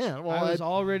less than? Well, I was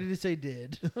all ready to say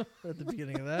did at the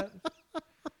beginning of that.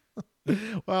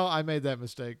 Well, I made that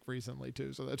mistake recently,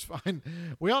 too, so that's fine.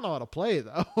 We all know how to play,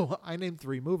 though. I named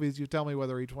 3 movies. You tell me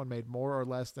whether each one made more or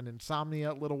less than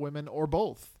Insomnia, Little Women, or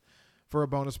both. For a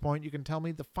bonus point, you can tell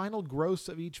me the final gross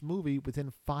of each movie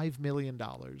within $5 million.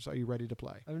 Are you ready to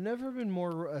play? I've never been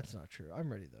more... That's not true.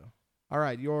 I'm ready, though. All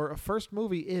right. Your first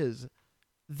movie is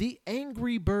The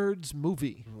Angry Birds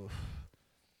Movie. Oof.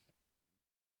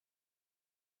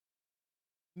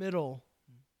 Middle.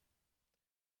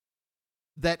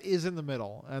 That is in the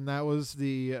middle. And that was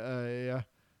the...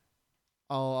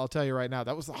 I'll tell you right now,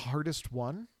 that was the hardest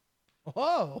one.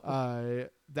 Oh!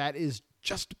 That is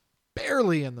just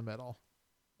barely in the middle.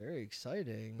 Very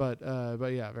exciting. But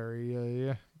yeah,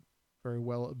 very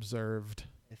well observed.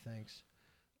 Hey, thanks.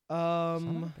 Son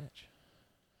of a bitch.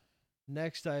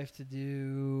 Next I have to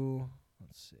do,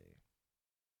 let's see.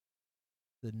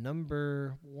 The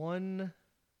number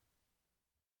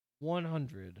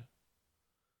 100.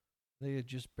 They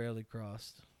just barely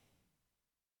crossed.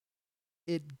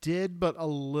 It did, but a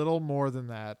little more than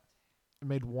that. It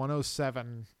made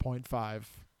 107.5.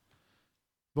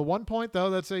 But 1 point, though,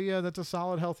 that's a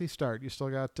solid, healthy start. You still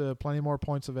got plenty more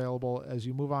points available as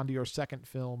you move on to your second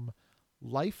film,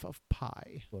 Life of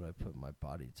Pi. What I put my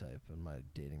body type in my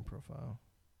dating profile.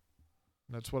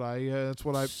 That's what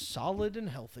I solid and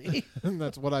healthy.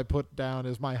 That's what I put down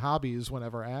as my hobbies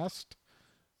whenever asked.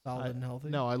 Solid and healthy.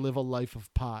 No, I live a life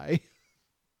of pie.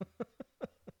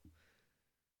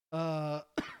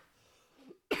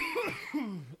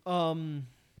 Is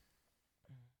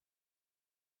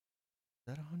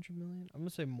that 100 million? I'm gonna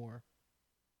say more.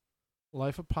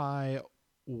 Life of Pi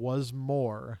was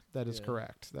more. That is Yeah.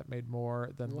 correct. That made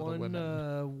more than Little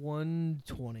Women.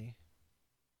 120.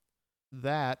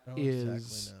 That I don't is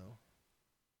exactly know.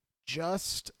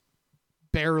 just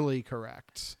barely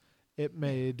correct. It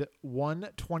made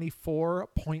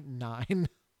 124.9.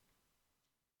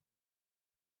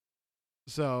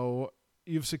 So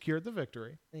you've secured the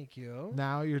victory. Thank you.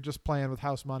 Now you're just playing with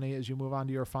house money as you move on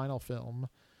to your final film,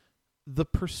 The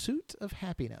Pursuit of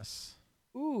Happiness.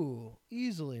 Ooh,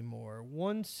 easily more.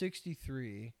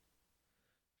 163.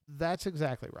 That's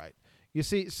exactly right. You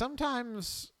see,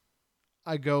 sometimes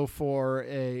I go for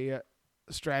a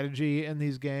strategy in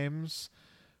these games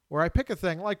where I pick a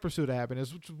thing like Pursuit of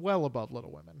Happiness, which is well above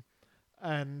Little Women,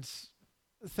 and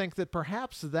think that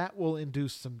perhaps that will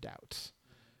induce some doubt,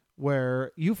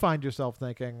 where you find yourself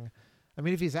thinking, I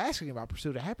mean, if he's asking about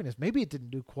Pursuit of Happiness, maybe it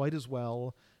didn't do quite as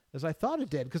well as I thought it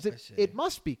did, because it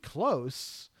must be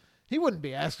close. He wouldn't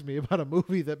be asking me about a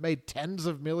movie that made tens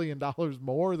of $millions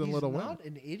more than Little Women. He's not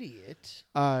an idiot.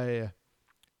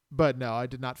 But no, I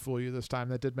did not fool you this time.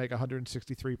 That did make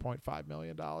 $163.5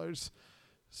 million.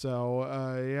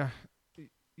 So,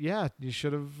 yeah, you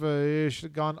should have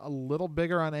gone a little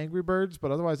bigger on Angry Birds, but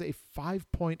otherwise a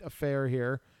 5-point affair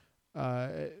here.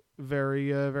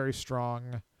 Very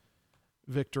strong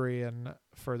victory, and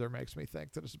further makes me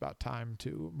think that it's about time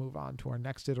to move on to our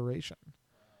next iteration.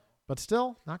 But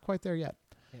still, not quite there yet.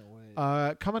 Can't wait.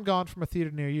 Come and gone from a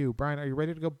theater near you. Brian, are you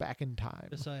ready to go back in time?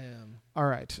 Yes, I am. All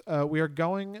right. We are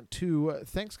going to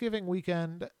Thanksgiving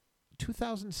weekend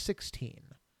 2016.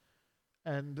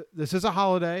 And this is a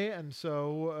holiday, and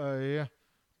so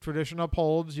tradition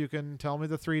upholds. You can tell me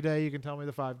the 3-day, you can tell me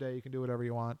the 5-day, you can do whatever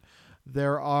you want.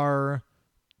 There are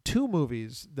 2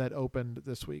 movies that opened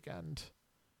this weekend.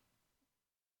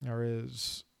 There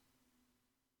is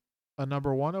a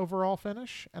number 1 overall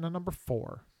finish and a number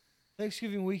 4.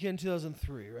 Thanksgiving weekend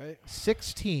 2003, right?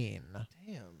 16.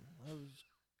 Damn. I was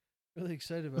really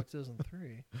excited about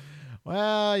 2003.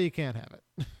 Well, you can't have it.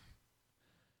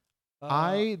 Uh,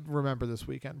 I remember this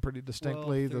weekend pretty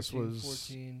distinctly. 12, 13, This was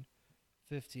 14,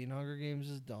 15. Hunger Games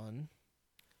is done.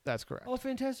 That's correct. Oh,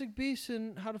 Fantastic Beasts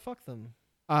and How to Fuck Them.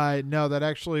 No, that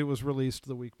actually was released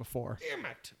the week before. Damn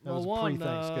it. That was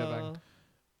pre-Thanksgiving.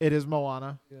 It is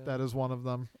Moana. Yeah. That is one of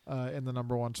them in the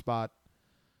number 1 spot.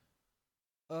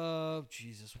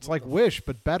 Jesus. It's like Wish,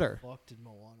 but better. Fuck did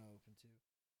Moana open to?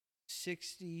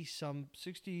 60,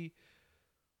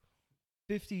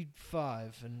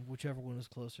 55, and whichever one is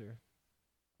closer.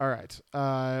 All right.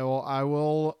 Well, I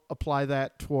will apply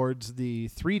that towards the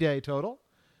 3-day total,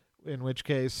 in which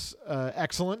case,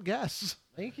 excellent guess.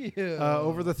 Thank you.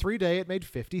 Over the 3-day, it made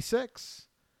 56,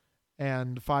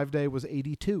 and 5-day was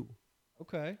 82.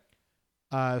 Okay.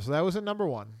 So that was at number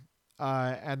 1.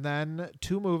 And then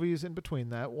 2 movies in between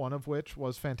that, one of which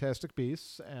was Fantastic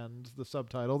Beasts and the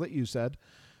subtitle that you said.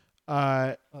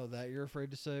 That you're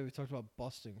afraid to say? We talked about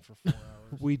busting for 4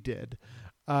 hours. We did.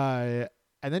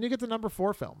 And then you get the number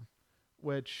 4 film,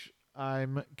 which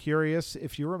I'm curious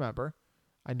if you remember.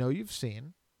 I know you've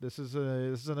seen. This is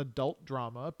an adult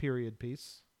drama, period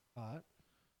piece. Hot.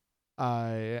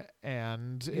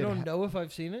 And you don't know if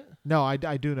I've seen it? No, I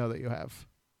do know that you have.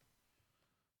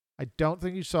 I don't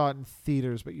think you saw it in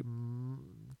theaters, but you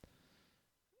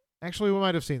actually we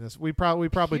might have seen this. We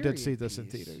probably did see this in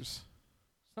theaters.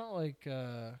 It's not like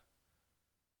I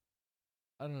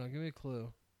don't know. Give me a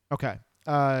clue. Okay.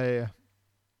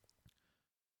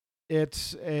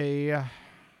 It's a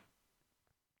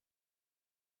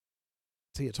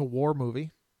it's a war movie.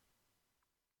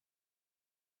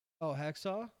 Oh,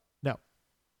 Hacksaw? No.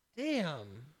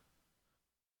 Damn.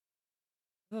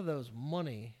 I thought that was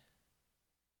Money.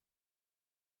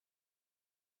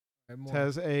 It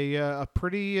has a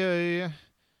pretty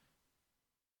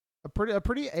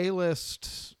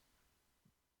A-list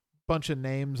bunch of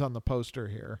names on the poster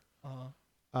here.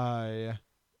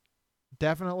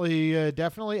 Definitely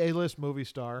A-list movie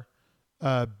star.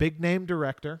 Big name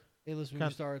director. A-list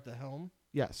movie star at the helm.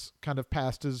 Yes, kind of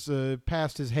past his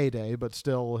heyday, but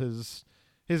still his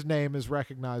name is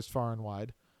recognized far and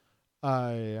wide.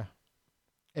 A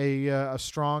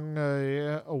strong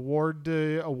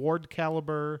award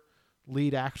caliber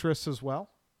lead actress as well.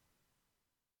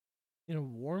 In a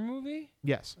war movie?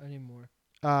 Yes. Anymore.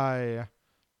 All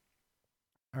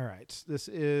right. It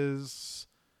is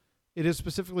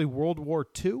specifically World War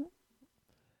II.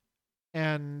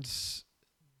 And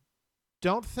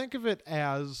don't think of it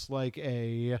as like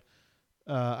a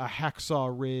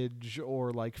Hacksaw Ridge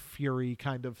or like Fury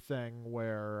kind of thing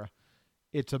where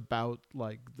it's about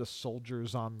like the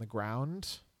soldiers on the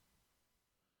ground.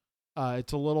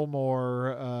 It's a little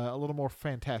more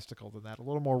fantastical than that, a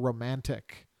little more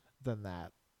romantic than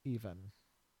that, even.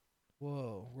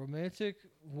 Whoa, romantic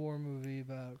war movie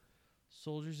about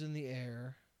soldiers in the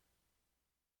air.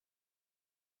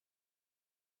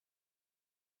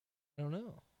 I don't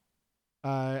know.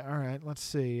 All right, let's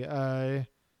see.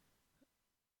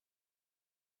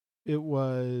 It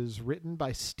was written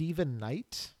by Stephen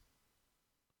Knight.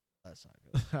 That's not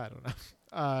good. I don't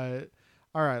know.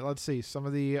 All right, let's see. Some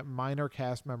of the minor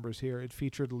cast members here. It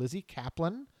featured Lizzie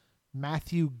Kaplan,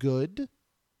 Matthew Good,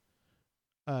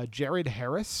 Jared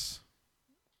Harris.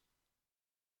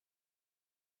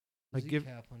 Lizzie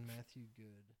Kaplan, Matthew Good.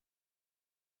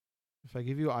 If I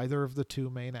give you either of the two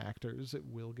main actors, it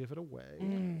will give it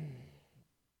away.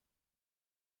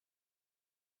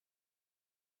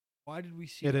 Why did we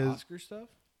see It is- Oscar stuff?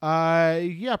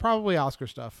 Yeah, probably Oscar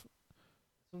stuff.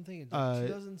 Something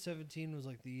 2017 was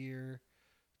like the year.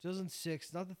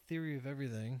 2006, not The Theory of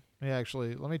Everything. Yeah,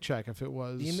 actually, let me check if it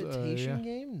was The Imitation yeah.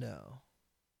 Game? No.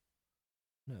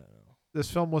 No.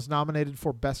 This film was nominated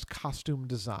for Best Costume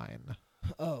Design.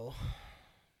 Oh.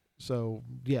 So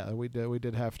yeah, we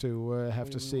did have to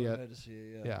see it. Had to see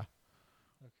it. Yeah.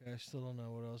 Okay, I still don't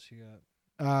know what else you got.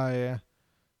 Yeah.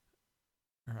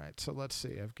 All right, so let's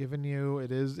see. I've given you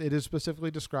it is specifically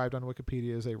described on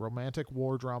Wikipedia as a romantic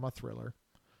war drama thriller.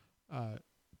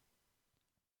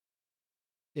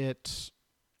 It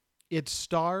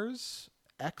stars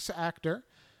ex-actor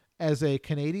as a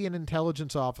Canadian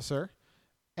intelligence officer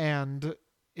and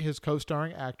his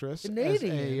co-starring actress as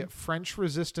a French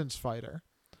resistance fighter.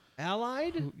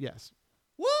 Allied? Yes.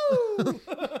 Woo!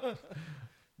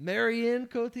 Marianne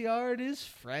Cotillard is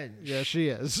French. Yeah, she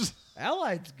is.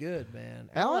 Allied's good, man.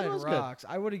 Allied Allied was rocks.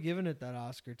 I would have given it that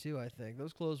Oscar too, I think.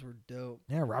 Those clothes were dope.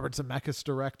 Yeah, Robert Zemeckis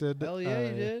directed. Hell yeah,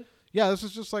 he did. Yeah, this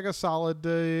was just like a solid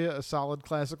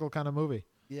classical kind of movie.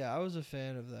 Yeah, I was a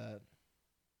fan of that.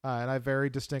 And I very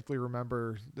distinctly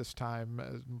remember this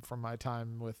time from my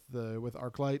time with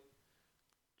ArcLight.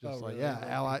 Just really?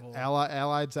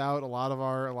 Allied's out. A lot of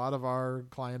our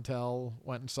clientele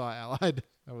went and saw Allied.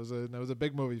 That was a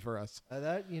big movie for us.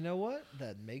 That, you know what?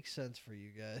 That makes sense for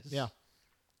you guys.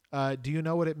 Yeah. Do you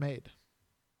know what it made?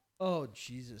 Oh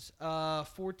Jesus.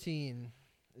 14.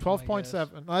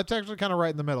 12.7. That's actually kind of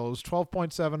right in the middle. It was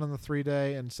 12.7 on the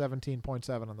 3-day and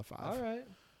 17.7 on the 5. All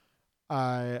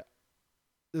right.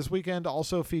 This weekend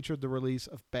also featured the release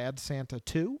of Bad Santa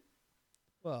 2.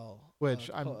 Well, which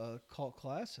a cult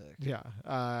classic. Yeah.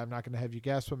 I'm not going to have you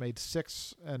guess, but made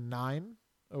 6 and 9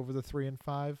 over the 3 and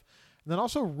 5. And then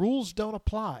also Rules Don't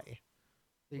Apply,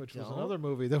 which was another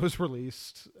movie that was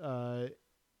released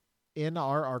in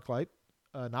our ArcLight.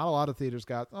 Not a lot of theaters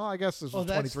got. Oh, I guess this was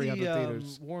 2,300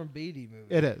 theaters. Warren Beatty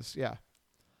movie. It is, yeah.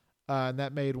 And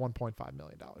that made $1.5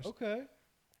 million. Okay.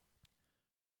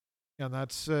 And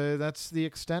that's the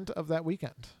extent of that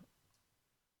weekend.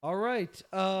 All right.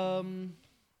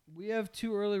 We have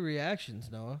 2 early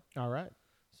reactions, Noah. All right.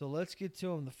 So let's get to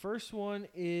them. The first one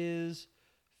is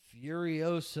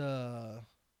Furiosa.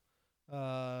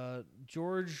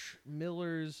 George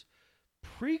Miller's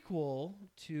prequel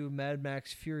to Mad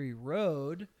Max Fury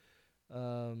Road.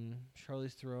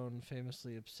 Charlize Theron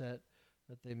famously upset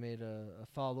that they made a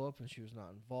follow-up and she was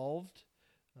not involved.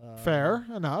 Fair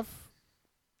enough.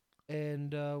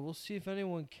 And we'll see if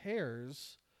anyone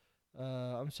cares.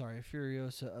 I'm sorry,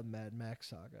 Furiosa, a Mad Max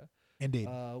saga. Indeed.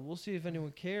 We'll see if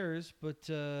anyone cares, but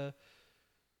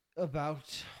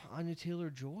about Anya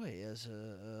Taylor-Joy as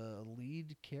a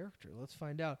lead character. Let's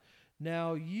find out.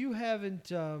 Now, you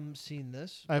haven't seen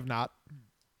this. I have not.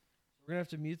 We're going to have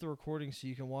to mute the recording so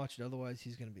you can watch it. Otherwise,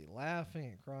 he's going to be laughing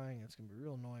and crying. It's going to be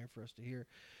real annoying for us to hear.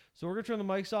 So we're going to turn the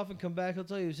mics off and come back. He'll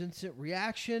tell you his instant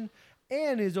reaction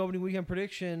and his opening weekend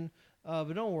prediction.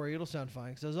 But don't worry, it'll sound fine.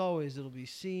 Because as always, it'll be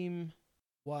Furiosa,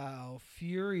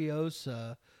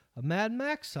 a Mad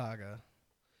Max saga.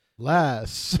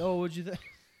 Less. Oh, what'd you think?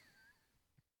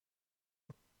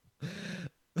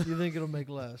 You think it'll make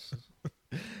less?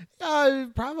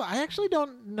 Probably. I actually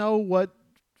don't know what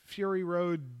Fury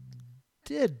Road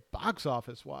did box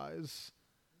office wise.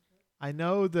 I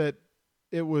know that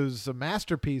it was a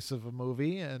masterpiece of a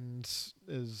movie and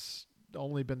has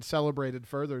only been celebrated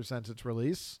further since its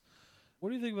release. What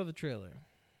do you think about the trailer?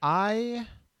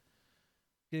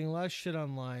 Getting a lot of shit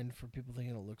online for people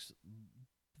thinking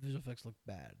visual effects look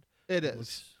bad. It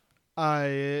is.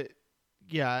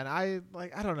 Yeah, and I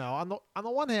don't know. On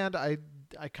the one hand, I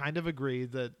kind of agree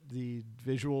that the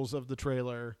visuals of the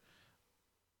trailer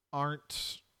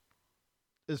aren't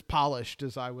as polished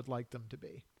as I would like them to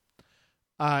be.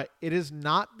 It is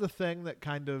not the thing that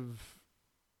kind of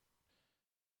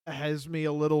has me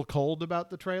a little cold about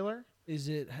the trailer. Is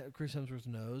it Chris Hemsworth's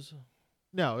nose?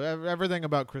 No, everything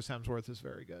about Chris Hemsworth is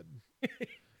very good.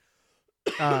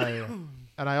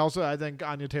 And I think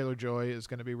Anya Taylor-Joy is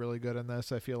going to be really good in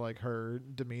this. I feel like her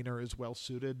demeanor is well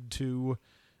suited to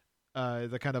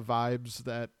the kind of vibes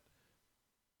that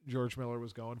George Miller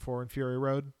was going for in Fury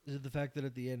Road. Is it the fact that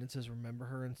at the end it says "remember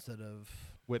her" instead of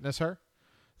Witness her?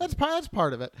 That's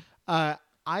part of it.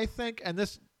 I think, and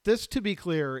this to be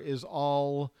clear is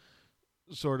all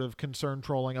sort of concern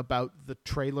trolling about the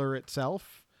trailer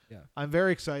itself. Yeah. I'm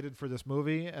very excited for this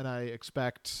movie, and I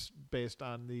expect, based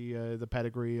on the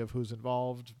pedigree of who's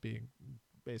involved, being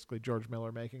basically George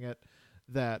Miller making it,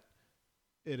 that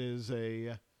it is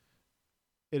a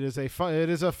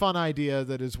fun idea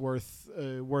that is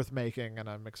worth making, and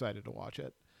I'm excited to watch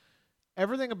it.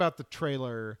 Everything about the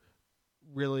trailer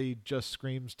really just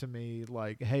screams to me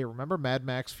like, hey, remember Mad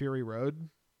Max Fury Road?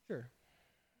 Sure.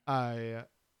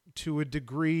 To a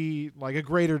degree, like a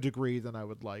greater degree than I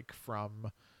would like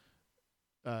from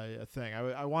a thing.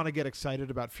 I want to get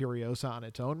excited about Furiosa on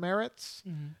its own merits,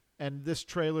 and this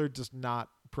trailer does not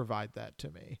provide that to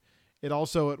me. It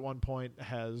also, at one point,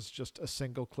 has just a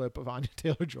single clip of Anya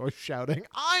Taylor-Joy shouting,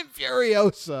 "I'm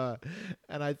Furiosa!"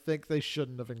 And I think they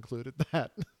shouldn't have included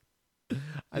that.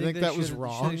 I think that was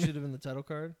wrong. Should have been the title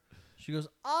card. She goes,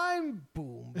 "I'm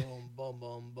boom, boom, boom,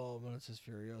 boom, boom," and it says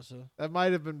Furiosa. That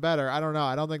might have been better. I don't know.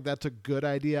 I don't think that's a good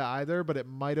idea either, but it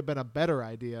might have been a better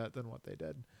idea than what they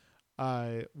did.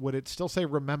 Would it still say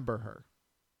 "remember her"?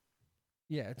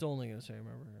 Yeah, it's only going to say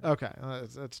 "remember her." Okay,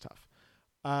 that's tough.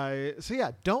 So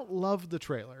yeah, don't love the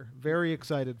trailer. Very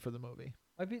excited for the movie.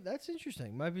 That's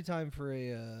interesting. Might be time for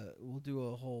we'll do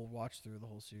a whole watch through the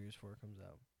whole series before it comes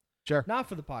out. Sure. Not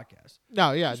for the podcast.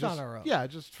 No, yeah, just on our own. Yeah,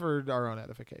 just for our own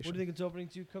edification. What do you think it's opening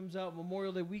to? Comes out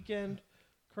Memorial Day weekend,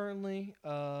 currently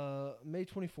May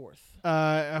 24th.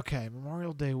 Okay,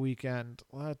 Memorial Day weekend.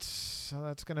 That's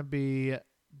gonna be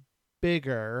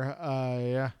bigger.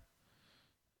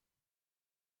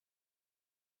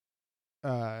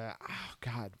 Oh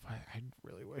God, I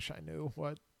really wish I knew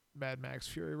what Mad Max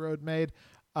Fury Road made.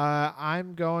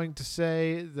 I'm going to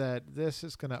say that this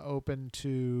is going to open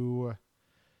to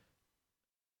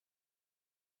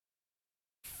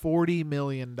 $40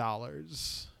 million.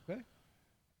 Okay.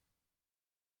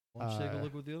 Let's take a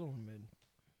look what the other one made.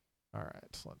 All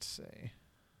right, let's see.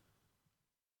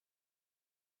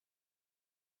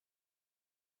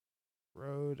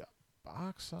 Road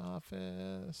box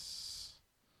office.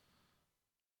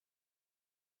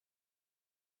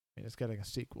 I mean, it's getting a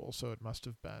sequel, so it must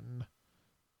have been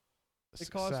a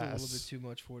It cost a little success. bit too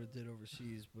much for what it did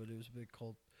overseas, but it was a bit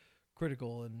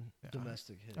critical and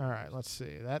domestic hit. All right, let's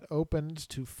see. That opened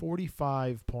to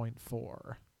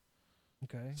 45.4.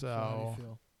 Okay. So how do you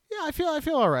feel? yeah, I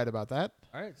feel all right about that.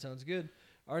 All right, sounds good.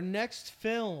 Our next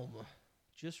film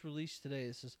just released today.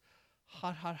 This is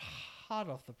hot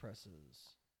off the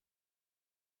presses.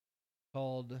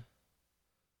 Called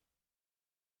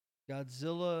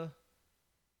Godzilla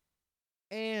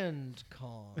and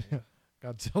Kong.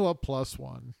 Godzilla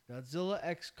 +1. Godzilla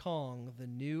X Kong: The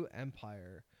New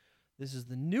Empire. This is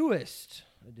the newest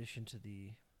addition to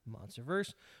the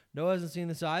MonsterVerse. Noah hasn't seen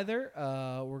this either.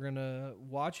 We're gonna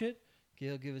watch it.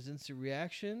 Gail give his instant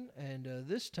reaction, and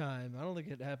this time, I don't think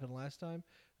it happened last time,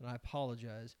 and I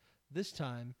apologize. This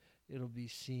time, it'll be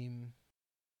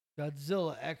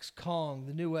Godzilla X Kong: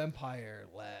 The New Empire.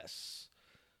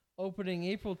 Opening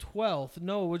April 12th.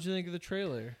 Noah, what'd you think of the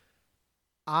trailer?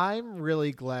 I'm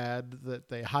really glad that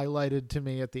they highlighted to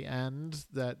me at the end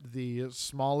that the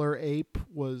smaller ape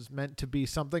was meant to be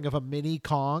something of a mini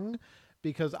Kong,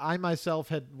 because I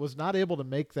myself was not able to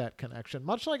make that connection.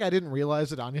 Much like I didn't realize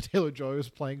that Anya Taylor-Joy was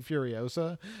playing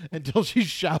Furiosa until she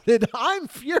shouted, "I'm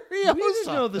Furiosa!" We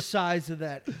didn't know the size of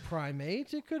that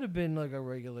primate. It could have been like a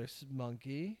regular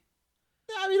monkey.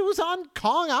 Yeah, I mean, it was on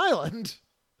Kong Island.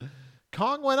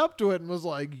 Kong went up to it and was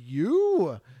like,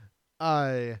 "You?"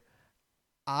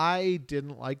 I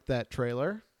didn't like that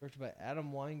trailer. Directed by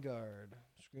Adam Weingard.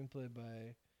 Screenplay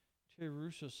by Terry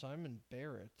Russo, Simon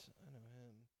Barrett. I know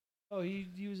him. Oh,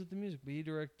 he was at the music, but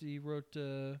he wrote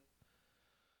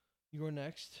You're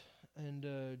Next and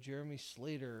Jeremy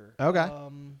Slater. Okay.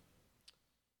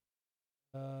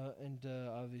 And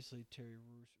obviously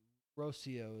Terry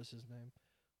Rossio is his name.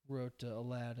 Wrote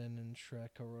Aladdin and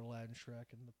Shrek, co-wrote Aladdin,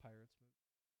 Shrek, and the Pirates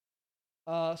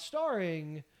movie.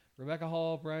 Starring Rebecca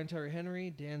Hall, Brian Tyree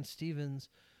Henry, Dan Stevens.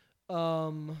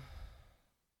 The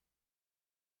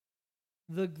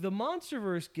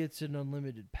MonsterVerse gets an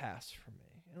unlimited pass from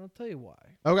me, and I'll tell you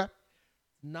why. Okay.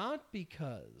 Not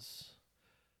because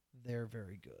they're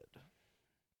very good.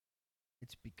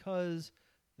 It's because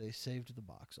they saved the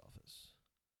box office.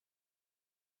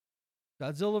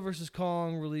 Godzilla vs.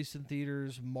 Kong released in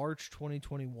theaters March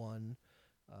 2021,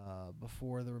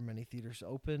 before there were many theaters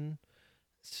open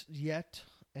yet,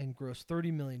 and grossed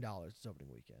 $30 million its opening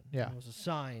weekend. Yeah. And it was a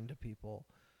sign to people.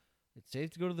 It's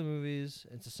safe to go to the movies.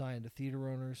 It's a sign to theater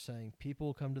owners saying people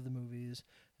will come to the movies.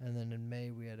 And then in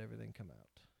May, we had everything come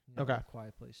out. Okay.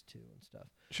 Quiet Place 2 and stuff.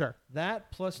 Sure. That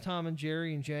plus Tom and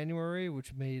Jerry in January,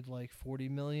 which made like $40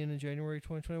 million in January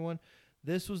 2021.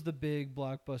 This was the big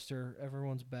blockbuster.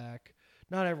 Everyone's back.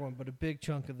 Not everyone, but a big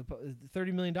chunk of the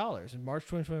 $30 million in March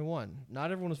 2021.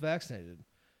 Not everyone was vaccinated.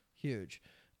 Huge.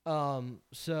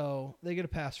 So they get a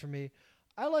pass from me.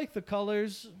 I like the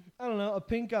colors. I don't know. A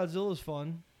pink Godzilla is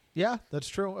fun. Yeah, that's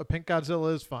true. A pink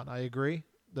Godzilla is fun. I agree.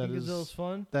 Pink Godzilla's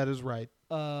fun. That is right.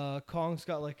 Kong's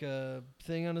got like a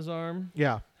thing on his arm.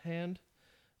 Yeah. Hand.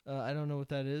 I don't know what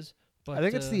that is. But I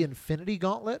think it's the Infinity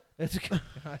Gauntlet. It's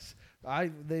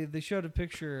they showed a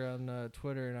picture on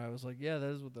Twitter, and I was like, yeah, that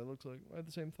is what that looks like. I had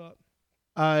the same thought.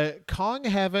 Kong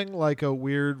having like a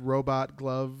weird robot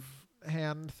glove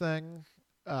hand thing,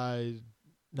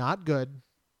 not good.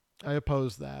 I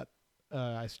oppose that.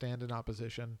 I stand in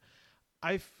opposition.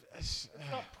 It's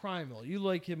not primal. You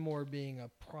like him more being a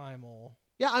primal.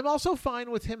 Yeah, I'm also fine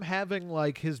with him having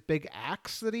like his big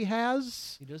axe that he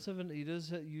has. He does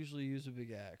usually use a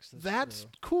big axe. That's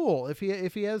cool. If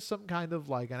he has some kind of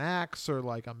like an axe or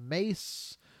like a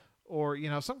mace or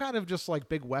some kind of just like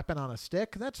big weapon on a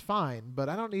stick, that's fine. But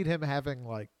I don't need him having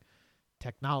like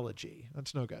technology.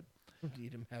 That's no good. I don't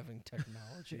need him having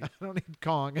technology. I don't need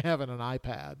Kong having an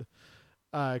iPad,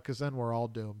 because then we're all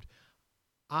doomed.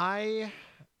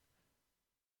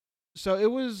 So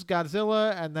it was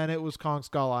Godzilla, and then it was Kong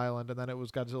Skull Island, and then it was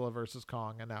Godzilla versus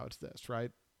Kong, and now it's this,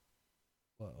 right?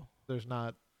 Whoa. There's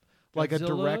not like a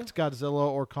direct Godzilla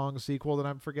or Kong sequel that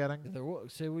I'm forgetting?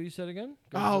 Say what you said again?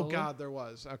 Godzilla? Oh, God, there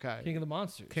was. Okay. King of the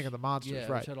Monsters. King of the Monsters, yeah,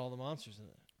 right. which had all the monsters in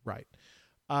it. Right.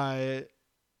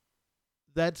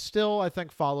 That still, I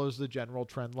think, follows the general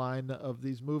trend line of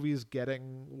these movies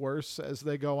getting worse as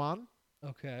they go on.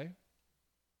 Okay.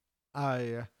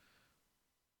 The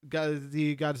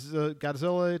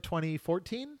Godzilla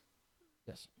 2014.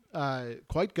 Yes.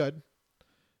 Quite good.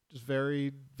 Just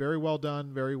very, very well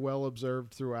done. Very well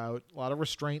observed throughout. A lot of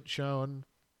restraint shown.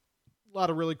 A lot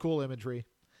of really cool imagery.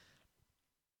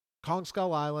 Kong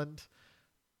Skull Island,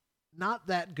 not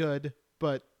that good,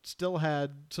 but still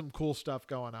had some cool stuff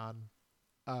going on.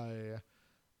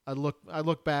 I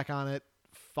look back on it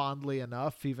fondly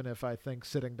enough, even if I think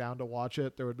sitting down to watch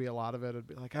it, there would be a lot of it. It'd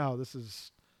be like, oh, this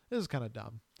is kind of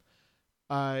dumb.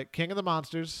 King of the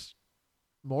Monsters,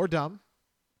 more dumb.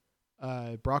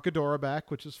 Brought Ghidorah back,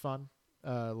 which is fun.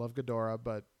 Love Ghidorah,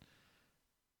 but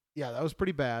yeah, that was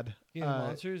pretty bad. King of the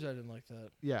Monsters, I didn't like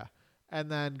that. Yeah. And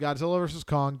then Godzilla vs.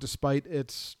 Kong, despite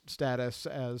its status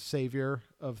as savior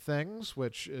of things,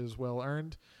 which is well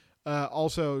earned,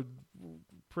 also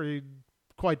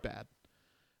quite bad.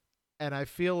 And I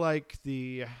feel like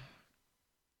the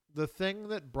thing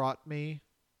that brought me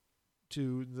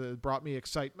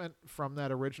excitement from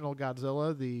that original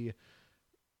Godzilla,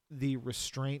 the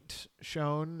restraint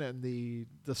shown and the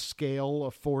scale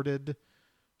afforded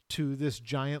to this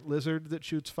giant lizard that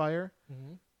shoots fire,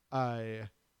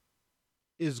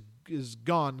 is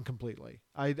gone completely.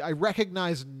 I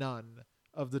recognize none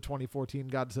of the 2014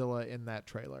 Godzilla in that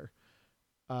trailer.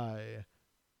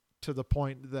 To the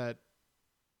point that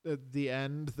at the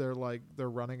end they're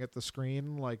running at the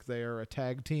screen like they're a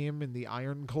tag team in the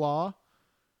Iron Claw.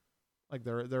 Like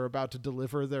they're about to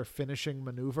deliver their finishing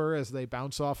maneuver as they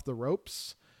bounce off the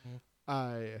ropes.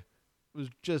 It was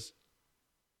just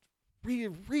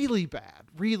really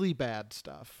bad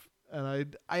stuff.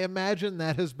 And I imagine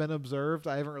that has been observed.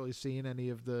 I haven't really seen any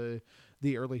of the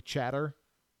early chatter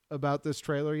about this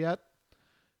trailer yet.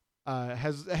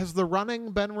 Has the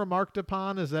running been remarked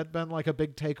upon? Has that been like a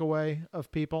big takeaway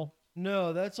of people?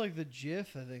 No, that's like the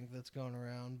GIF I think that's going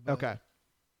around. But Okay.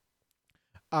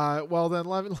 Well then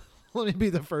let me be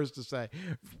the first to say,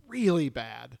 really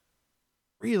bad.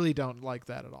 Really don't like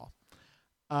that at all.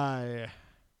 I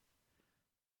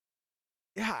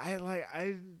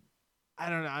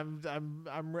don't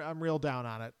know. I'm real down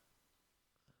on it.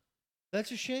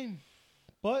 That's a shame.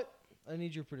 But I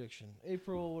need your prediction.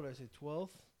 April, what did I say,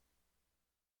 12th?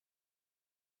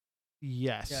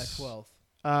 Yes. Yeah,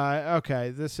 12th.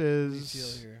 Okay, this is... What do you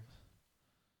feel here?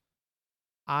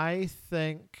 I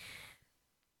think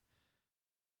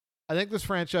this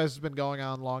franchise has been going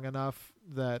on long enough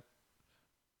that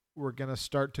we're going to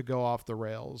start to go off the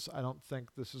rails. I don't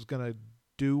think this is going to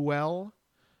do well.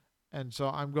 And so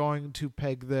I'm going to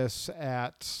peg this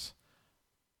at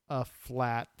a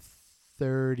flat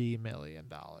 $30 million.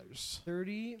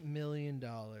 $30 million.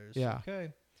 Yeah.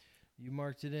 Okay. You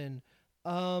marked it in.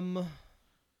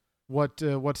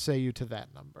 What say you to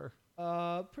that number?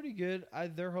 Pretty good.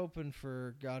 They're hoping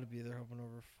for they're hoping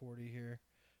over 40 here.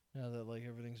 Now that like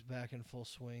everything's back in full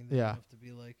swing, they don't have to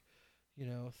be like,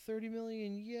 30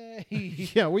 million, yay.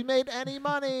 Yeah, we made any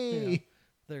money.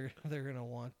 They're gonna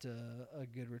want a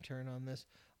good return on this.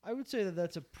 I would say that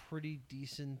that's a pretty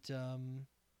decent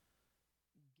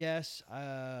guess.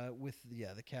 With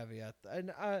the caveat,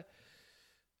 and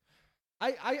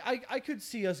I could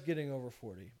see us getting over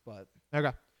 40, but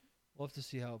Okay. we'll have to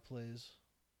see how it plays.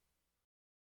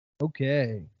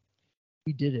 Okay,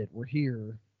 we did it. We're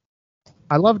here.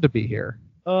 I love to be here.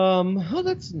 Oh,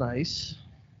 that's nice.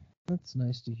 That's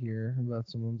nice to hear about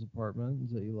someone's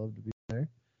apartment, that you love to be there.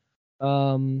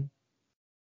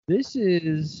 This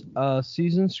is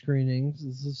season screenings.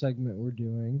 This is a segment we're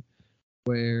doing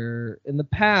where in the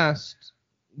past,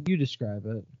 you describe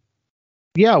it.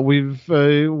 Yeah, we've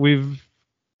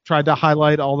tried to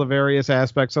highlight all the various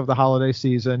aspects of the holiday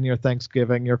season, your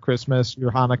Thanksgiving, your Christmas,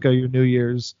 your Hanukkah, your New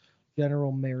Year's.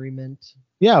 General merriment.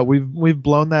 Yeah, we've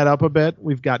blown that up a bit.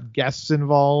 We've got guests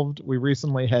involved. We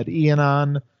recently had Ian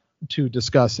on to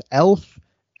discuss Elf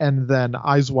and then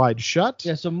Eyes Wide Shut.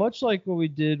 Yeah, so much like what we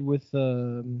did with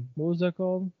what was that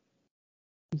called?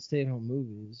 Stay-at-home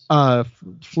movies.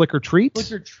 Flick or Treat.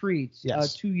 Flick or Treats.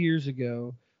 Yes. 2 years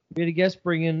ago, we had a guest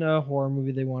bring in a horror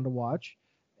movie they wanted to watch,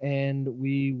 and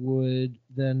we would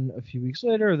then a few weeks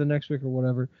later or the next week or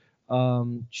whatever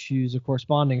choose a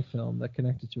corresponding film that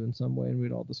connected to it in some way, and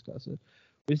we'd all discuss it.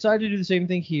 We decided to do the same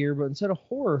thing here, but instead of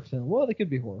horror film, well, they could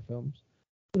be horror films,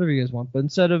 whatever you guys want, but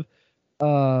instead of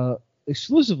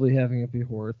exclusively having it be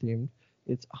horror themed,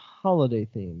 it's holiday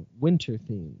themed, winter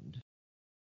themed,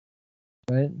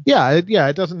 right? Yeah,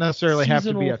 it doesn't necessarily have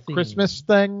to be a Seasonal Christmas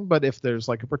thing, but if there's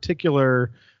like a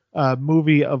particular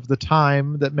movie of the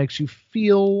time that makes you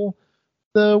feel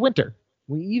the winter.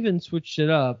 We even switched it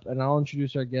up, and I'll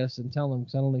introduce our guest and tell him,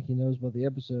 because I don't think he knows about the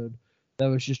episode that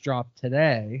was just dropped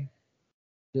today.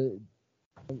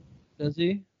 Does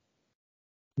he?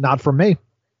 Not from me.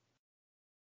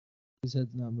 His head's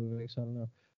not moving, so I don't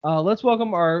know. Let's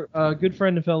welcome our good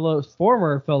friend and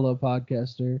former fellow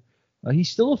podcaster. He's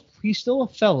still a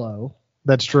fellow.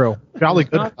 That's true. Jolly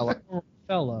good Not fellow. a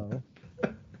fellow.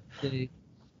 A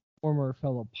former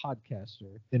fellow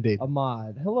podcaster. Indeed.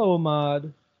 Ahmad. Hello,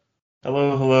 Ahmad.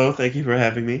 Hello. Thank you for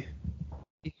having me.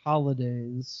 Happy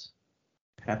holidays.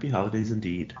 Happy holidays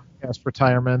indeed. Podcast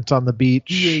retirement on the beach.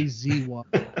 D-A-Z-Y.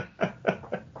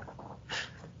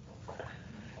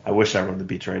 I wish I were on the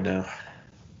beach right now.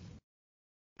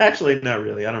 Actually, not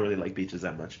really. I don't really like beaches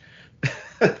that much.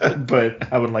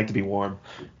 But I would like to be warm.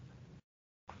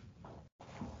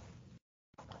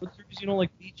 What's the reason you don't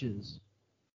like beaches?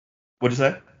 What'd you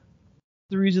say?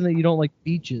 The reason that you don't like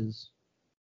beaches?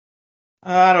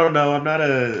 I don't know. I'm not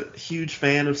a huge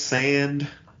fan of sand,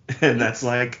 and that's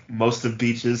like most of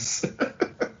beaches.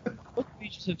 Most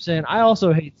beaches have sand. I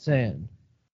also hate sand.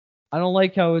 I don't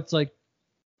like how it's like,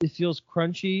 it feels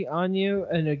crunchy on you,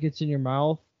 and it gets in your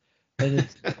mouth, and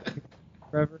it's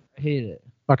forever. I hate it.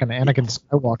 Fucking Anakin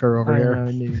Skywalker over here.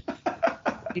 I know,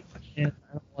 I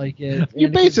don't like it. You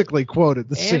basically quoted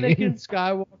the scene. Anakin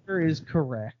Skywalker is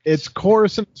correct. It's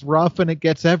coarse and it's rough and it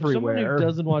gets For someone everywhere. who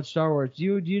doesn't watch Star Wars, do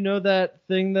you know that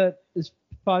thing that is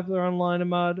popular online,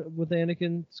 Ahmad, with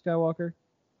Anakin Skywalker?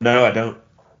 No, I don't.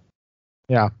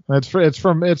 Yeah, it's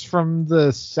from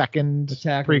the second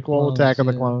Attack of the prequel, Clones, Attack of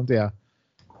the yeah. Clones. Yeah,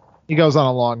 he goes on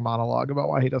a long monologue about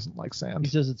why he doesn't like He sand.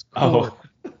 says it's Oh.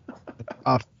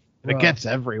 cool. And it gets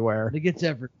everywhere. It gets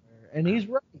everywhere, and he's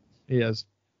right. He is.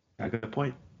 A good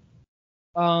point.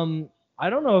 I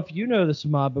don't know if you know this,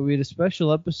 Ahmad, but we had a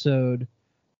special episode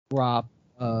drop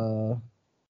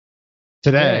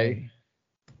Today.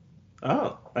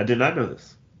 Oh, I did not know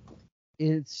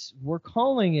this. We're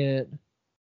calling it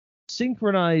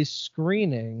synchronized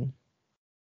screening.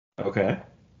 Okay.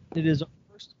 It is our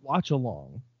first watch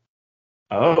along.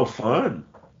 Oh, fun.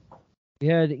 We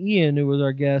had Ian, who was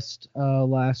our guest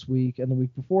last week, and the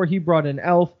week before he brought in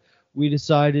Elf. We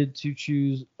decided to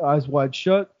choose Eyes Wide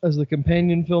Shut as the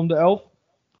companion film to Elf.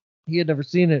 He had never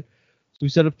seen it, so we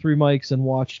set up 3 mics and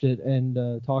watched it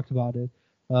and talked about it.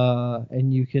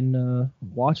 And you can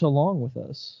watch along with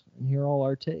us and hear all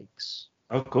our takes.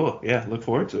 Oh, cool. Yeah, look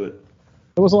forward to it.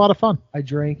 It was a lot of fun. I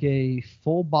drank a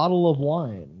full bottle of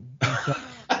wine.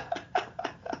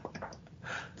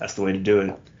 That's the way to do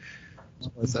it.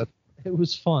 It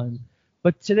was fun.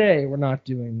 But today we're not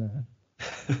doing that.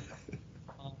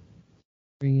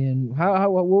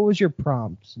 What was your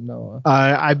prompt, Noah?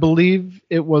 I believe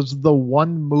it was the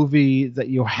one movie that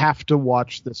you have to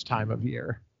watch this time of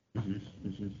year. What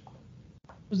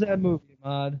was that movie,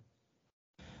 Ahmad?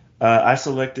 I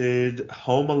selected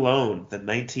Home Alone, the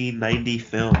 1990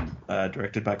 film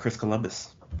directed by Chris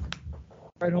Columbus.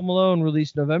 Right, Home Alone,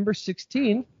 released November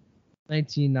 16th,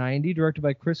 1990, directed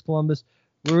by Chris Columbus,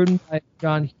 written by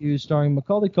John Hughes, starring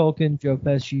Macaulay Culkin, Joe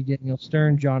Pesci, Daniel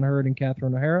Stern, John Hurd, and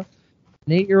Catherine O'Hara.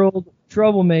 An 8-year-old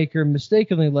troublemaker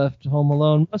mistakenly left home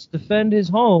alone must defend his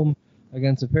home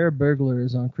against a pair of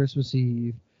burglars on Christmas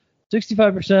Eve.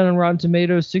 65% on Rotten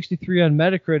Tomatoes, 63 on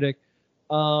Metacritic.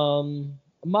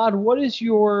 Ahmad, what is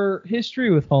your history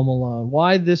with Home Alone?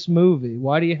 Why this movie?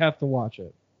 Why do you have to watch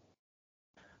it?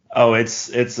 Oh, it's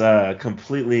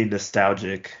completely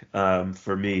nostalgic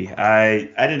for me. I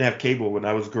didn't have cable when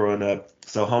I was growing up,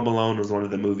 so Home Alone was one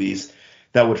of the movies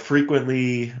that would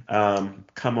frequently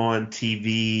come on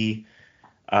TV,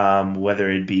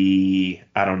 whether it be,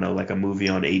 I don't know, like a movie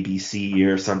on ABC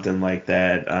or something like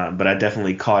that. But I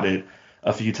definitely caught it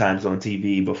a few times on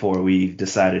TV before we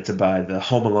decided to buy the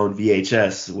Home Alone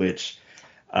VHS, which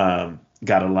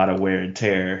got a lot of wear and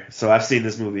tear. So I've seen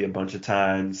this movie a bunch of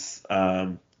times.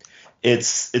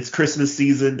 It's Christmas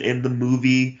season in the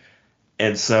movie,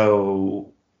 and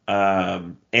so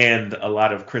and a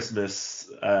lot of Christmas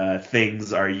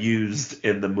things are used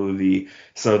in the movie.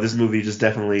 So this movie just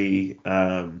definitely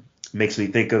makes me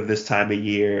think of this time of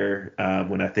year.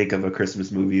 When I think of a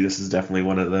Christmas movie, this is definitely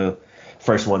one of the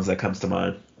first ones that comes to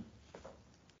mind.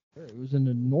 It was an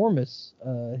enormous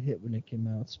hit when it came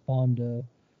out. Spawned a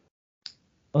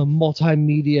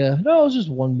multimedia. No, it was just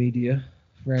one media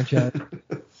franchise.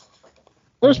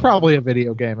 There's probably a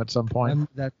video game at some point.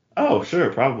 Oh,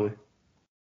 sure, probably.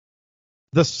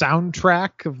 The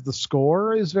soundtrack of the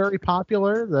score is very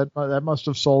popular. That must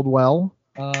have sold well.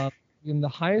 In the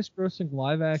highest grossing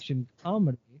live action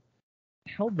comedy,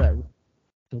 held that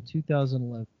until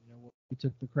 2011. You know, we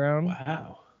took the crown.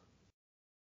 Wow.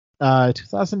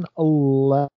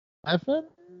 2011. I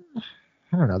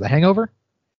don't know. The Hangover.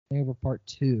 Hangover Part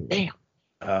 2. Damn.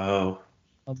 Oh.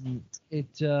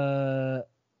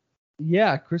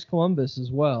 Yeah, Chris Columbus as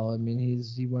well. I mean,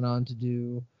 he went on to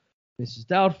do Mrs.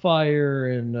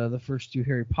 Doubtfire and the first 2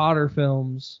 Harry Potter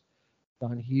films.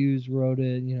 John Hughes wrote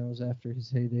it. You know, it was after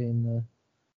his heyday and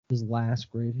his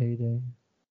last great heyday.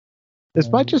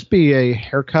 This might just be a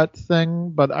haircut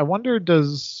thing, but I wonder,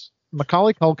 does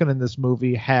Macaulay Culkin in this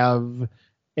movie have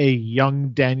a young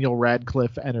Daniel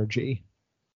Radcliffe energy?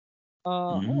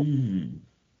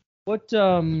 What's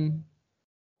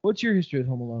your history with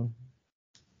Home Alone?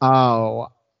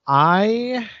 Oh,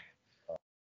 I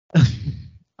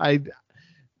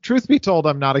truth be told,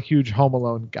 I'm not a huge Home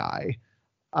Alone guy.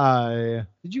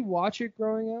 Did you watch it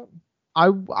growing up?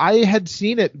 I had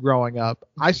seen it growing up.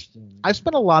 I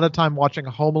spent a lot of time watching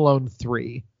Home Alone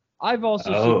 3. I've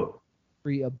also seen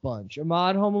 3 a bunch.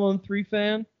 Ahmad, Home Alone 3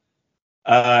 fan?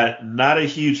 Not a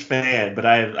huge fan, but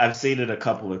I've seen it a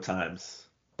couple of times.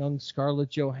 Young Scarlett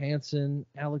Johansson,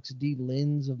 Alex D.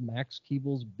 Linz of Max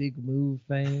Keeble's Big Move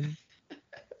fame.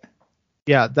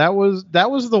 Yeah, that was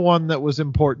the one that was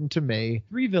important to me.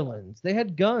 3 villains. They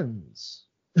had guns.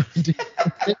 They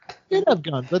did have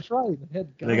guns. That's right.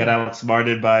 They got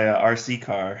outsmarted by a RC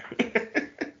car.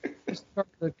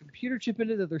 The computer chip in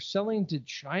it that they're selling to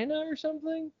China or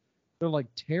something. They're like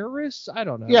terrorists. I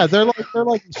don't know. Yeah, they're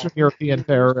like Eastern European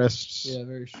terrorists. Yeah,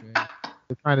 very strange.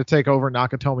 They're trying to take over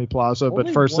Nakatomi Plaza, but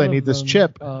first they need this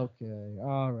chip. Okay,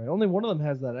 all right. Only one of them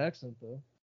has that accent though.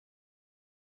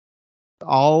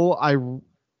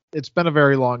 It's been a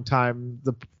very long time.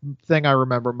 The thing I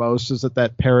remember most is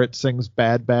that parrot sings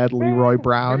 "Bad Bad Leroy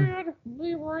Brown." Bad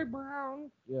Leroy Brown.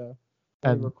 Yeah.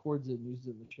 And he records it and uses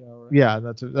it in the shower. Yeah,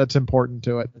 that's important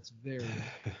to it. That's very.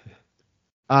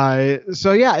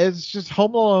 So yeah, it's just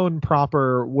Home Alone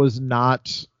proper was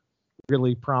not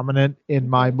really prominent in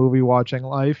my movie watching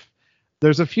life.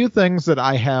 There's a few things that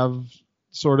I have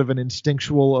sort of an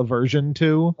instinctual aversion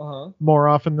to more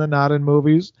often than not in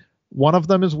movies. One of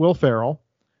them is Will Ferrell,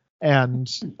 and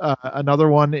another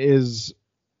one is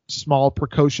small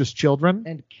precocious children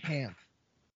and camp.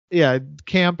 Yeah,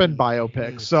 camp and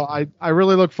biopics. So I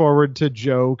really look forward to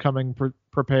Joe coming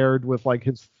prepared with like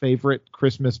his favorite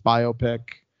Christmas biopic.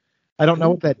 I don't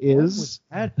know what that is.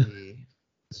 What would that be?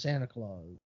 Santa Claus.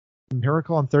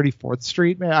 Miracle on 34th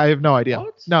Street? Man, I have no idea.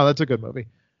 What? No, that's a good movie.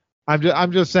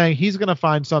 I'm just saying he's going to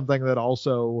find something that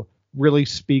also really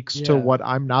speaks to what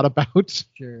I'm not about.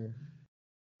 Sure.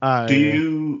 Do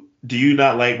you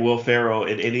not like Will Ferrell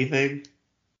in anything?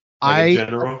 In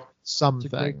general? Some It's a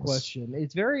things. great question.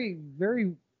 It's very, very.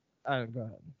 Go ahead.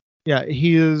 Yeah,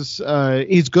 he is.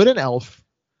 He's good in Elf.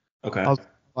 Okay. I'll-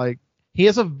 Like he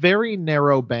has a very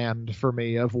narrow band for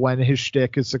me of when his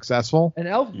shtick is successful. And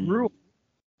Elf Mm. grew.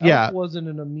 Yeah. Elf wasn't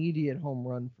an immediate home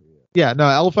run for you. Yeah, no,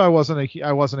 Elf I wasn't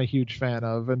a huge fan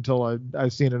of until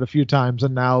I've seen it a few times,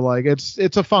 and now like it's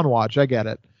a fun watch. I get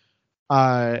it.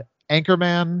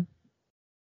 Anchorman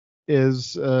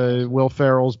is Will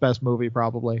Ferrell's best movie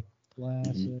probably.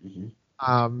 Classic.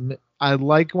 I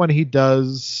like when he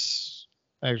does.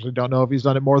 I actually don't know if he's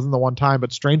done it more than the one time,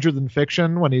 but Stranger Than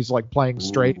Fiction when he's like playing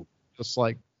straight, Ooh. just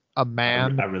like a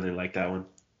man. I really like that one.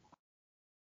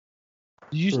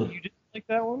 You didn't like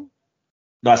that one?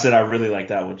 No, I said I really like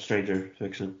that one, Stranger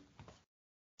Fiction.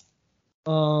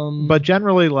 But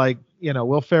generally, like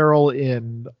Will Ferrell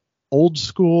in Old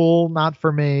School, not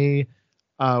for me.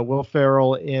 Will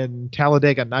Ferrell in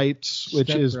Talladega Nights, which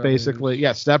is basically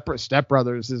Step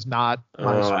Brothers is not.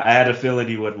 I had a feeling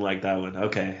you wouldn't like that one.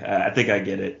 Okay, I think I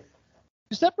get it.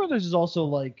 Step Brothers is also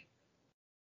like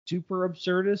super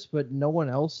absurdist, but no one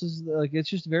else is like. It's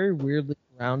just very weirdly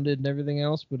grounded and everything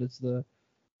else, but it's the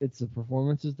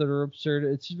performances that are absurd.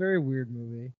 It's a very weird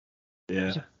movie.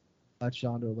 Yeah. Latched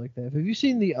onto it like that. Have you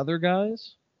seen The Other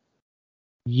Guys?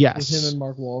 Yes. With him and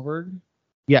Mark Wahlberg?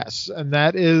 Yes, and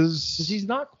that is... Because he's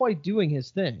not quite doing his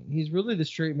thing. He's really the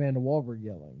straight man to Wahlberg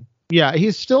yelling. Yeah,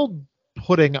 he's still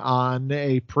putting on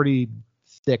a pretty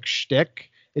thick shtick.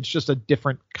 It's just a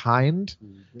different kind.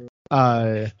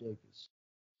 But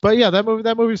yeah,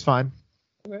 that movie's fine.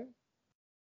 Okay.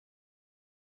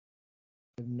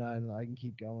 I can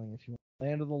keep going if you want.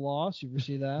 Land of the Lost, you ever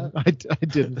see that? I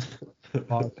didn't.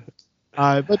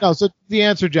 But no, so the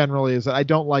answer generally is that I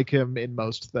don't like him in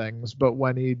most things, but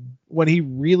when he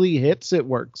really hits, it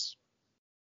works.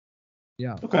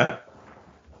 Yeah. Okay.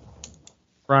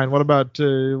 Brian, what about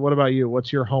you?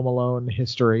 What's your Home Alone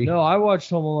history? No, I watched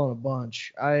Home Alone a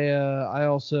bunch. I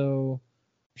also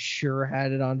sure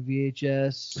had it on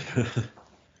VHS.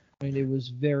 I mean, it was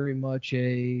very much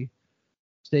a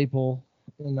staple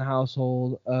in the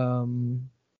household.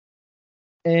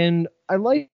 And I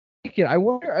like it. I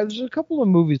wonder. There's a couple of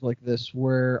movies like this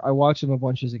where I watched them a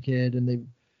bunch as a kid, and they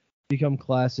become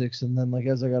classics. And then, like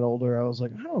as I got older, I was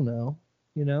like, I don't know,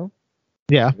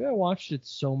 Yeah. Maybe I watched it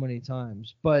so many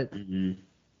times, but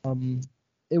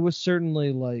it was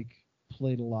certainly like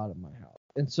played a lot at my house,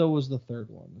 and so was the third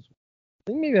one as well. I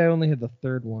think maybe I only had the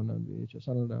third one on VHS.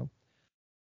 I don't know,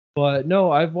 but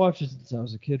no, I've watched it since I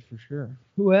was a kid for sure.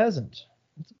 Who hasn't?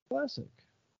 It's a classic.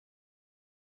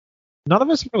 None of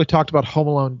us really talked about Home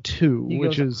Alone 2,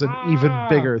 which is an even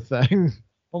bigger thing.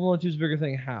 Home Alone 2's a bigger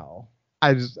thing. How?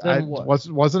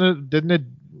 Wasn't it? Didn't it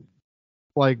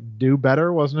like do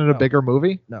better? Wasn't it a bigger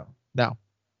movie? No. Oh,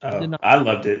 I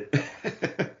loved it.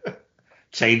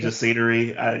 Change the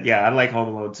scenery. I like Home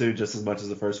Alone 2 just as much as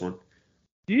the first one.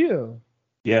 Do you?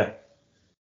 Yeah.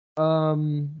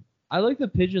 I like the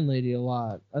Pigeon Lady a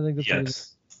lot. I think that's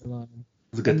yes. Really line.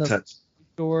 It's a good touch.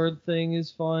 Store thing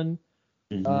is fun.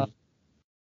 Mm-hmm.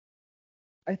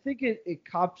 I think it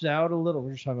cops out a little.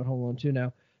 We're just talking about Home Alone 2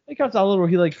 now. It cops out a little.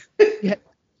 He has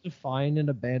to find an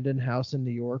abandoned house in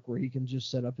New York where he can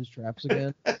just set up his traps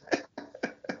again.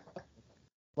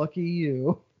 Lucky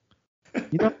you.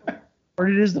 You know how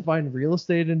hard it is to find real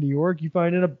estate in New York? You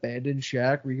find an abandoned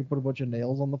shack where you can put a bunch of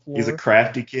nails on the floor. He's a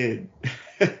crafty kid.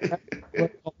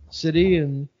 City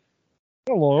and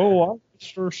hello, I'm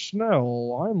Mr.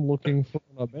 Snell. I'm looking for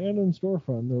an abandoned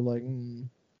storefront. They're like,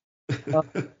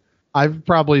 I've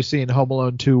probably seen Home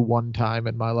Alone 2 one time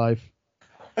in my life.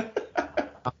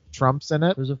 Trump's in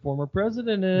it. There's a former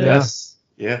president in it. Yes.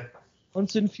 Yeah.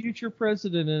 Once and future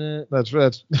president in it. That's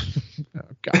oh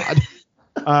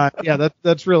God.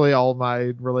 That's really all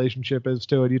my relationship is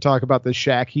to it. You talk about the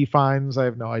shack he finds. I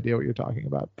have no idea what you're talking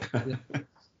about. Yeah.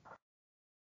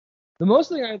 The most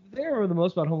thing I remember the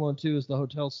most about Home Alone 2 is the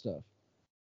hotel stuff.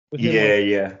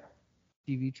 Yeah.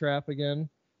 TV trap again.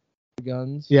 The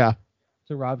guns. Yeah.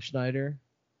 To Rob Schneider.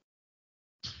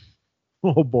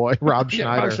 Oh boy, Rob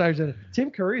Schneider. Rob Schneider's in it. Tim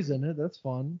Curry's in it. That's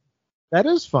fun. That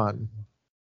is fun.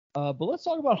 But let's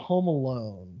talk about Home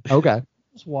Alone. Okay.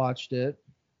 Just watched it.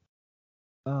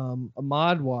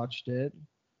 Ahmad watched it.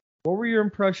 What were your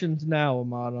impressions now,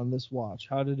 Ahmad, on this watch?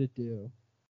 How did it do?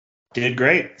 Did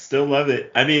great. Still love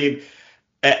it. I mean,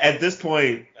 at this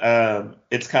point,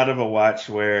 it's kind of a watch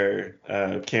where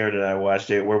Karen and I watched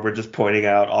it, where we're just pointing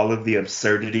out all of the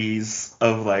absurdities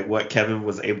of like what Kevin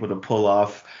was able to pull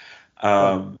off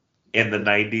in the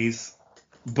 90s.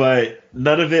 But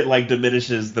none of it like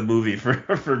diminishes the movie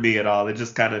for me at all. It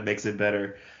just kind of makes it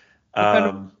better. What kind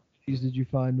of absurdities did you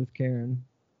find with Karen?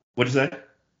 What'd you say?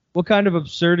 What kind of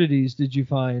absurdities did you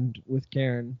find with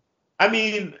Karen? I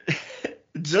mean,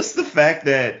 just the fact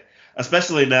that,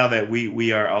 especially now that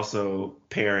we are also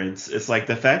parents, it's like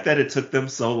the fact that it took them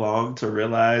so long to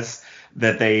realize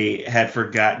that they had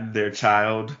forgotten their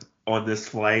child on this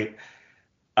flight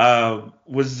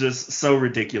was just so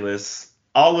ridiculous.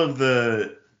 All of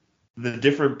the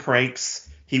different pranks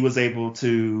he was able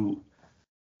to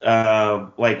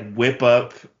like whip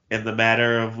up in the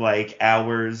matter of like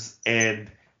hours, and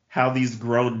how these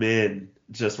grown men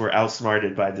just were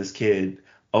outsmarted by this kid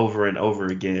over and over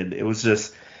again.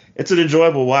 It's an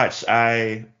enjoyable watch.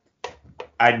 I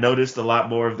noticed a lot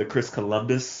more of the Chris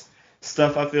Columbus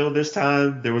stuff, I feel, this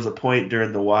time. There was a point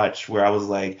during the watch where I was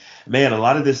like, man, a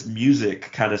lot of this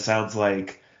music kind of sounds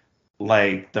like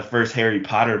the first Harry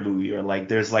Potter movie, or like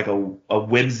there's like a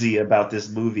whimsy about this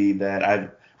movie that I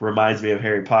reminds me of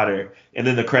Harry Potter. And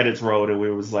then the credits rolled and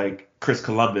it was like Chris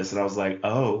Columbus, and I was like,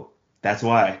 oh, that's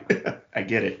why. I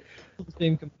get it. The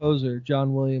same composer,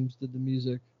 John Williams, did the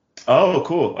music. Oh,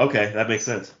 cool. Okay, that makes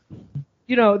sense.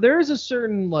 There is a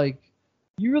certain, like,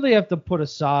 you really have to put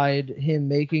aside him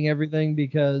making everything,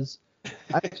 because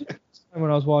when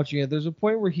I was watching it, there's a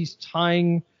point where he's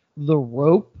tying the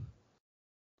rope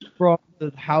from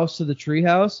the house to the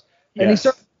treehouse, and he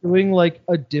starts doing like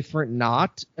a different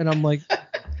knot, and I'm like,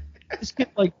 this kid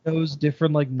like knows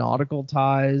different like nautical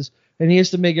ties, and he has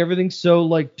to make everything so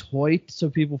like taut so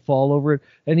people fall over it,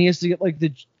 and he has to get like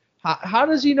how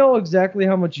does he know exactly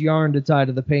how much yarn to tie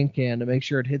to the paint can to make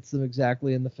sure it hits them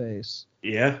exactly in the face?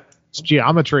 Yeah. It's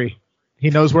geometry. He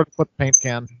knows where to put the paint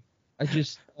can. I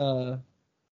just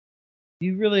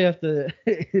you really have to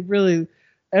it really.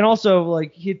 And also,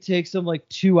 like, it takes him, like,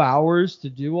 2 hours to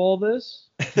do all this.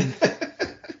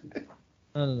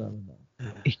 No.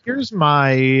 Here's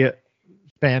my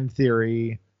fan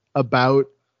theory about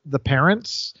the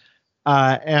parents.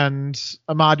 And,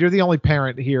 Ahmad, you're the only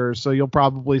parent here, so you'll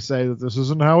probably say that this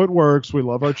isn't how it works. We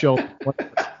love our children.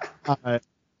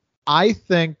 I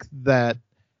think that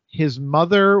his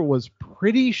mother was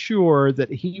pretty sure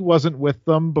that he wasn't with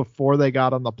them before they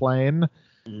got on the plane,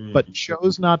 but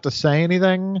chose not to say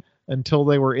anything until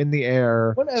they were in the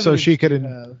air, so she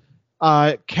could.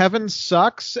 Kevin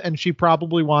sucks, and she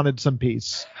probably wanted some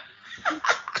peace.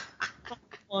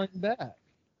 Flying back.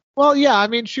 Well, yeah, I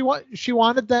mean, she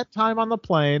wanted that time on the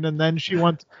plane, and then she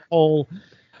went the whole.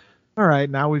 All right,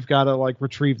 now we've got to like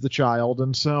retrieve the child,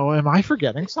 and so am I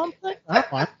forgetting something?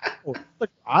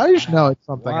 Gosh, no, it's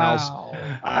something else.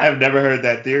 I have never heard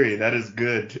that theory. That is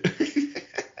good.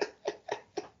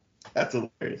 That's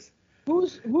hilarious.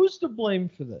 Who's to blame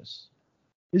for this?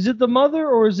 Is it the mother,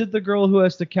 or is it the girl who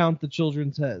has to count the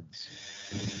children's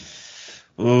heads?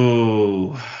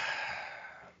 Ooh.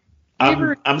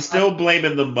 I'm still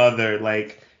blaming the mother.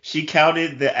 Like, she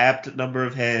counted the apt number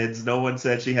of heads. No one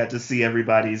said she had to see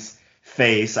everybody's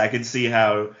face. I can see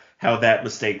how that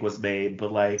mistake was made,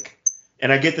 but like,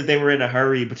 and I get that they were in a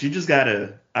hurry, but you just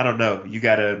gotta, I don't know, you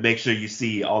gotta make sure you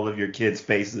see all of your kids'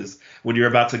 faces when you're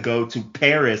about to go to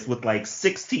Paris with like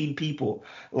 16 people.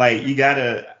 Like, you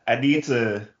gotta, I need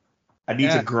to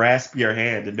grasp your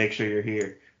hand and make sure you're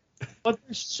here. But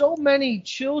there's so many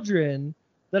children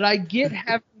that I get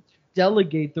having to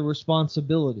delegate the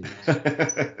responsibilities.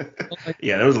 Like,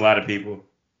 yeah, there was a lot of people.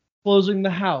 Closing the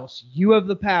house. You have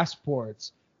the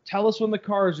passports. Tell us when the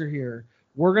cars are here.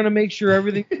 We're going to make sure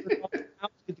everything get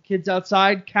the kids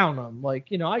outside, count them. Like,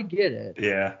 I get it.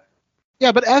 Yeah.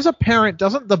 Yeah, but as a parent,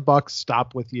 doesn't the buck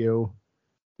stop with you?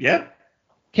 Yeah.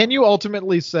 Can you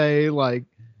ultimately say, like,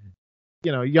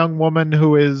 young woman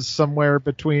who is somewhere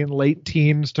between late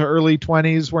teens to early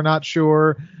 20s, we're not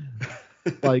sure,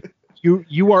 like,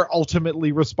 you are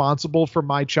ultimately responsible for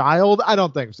my child? I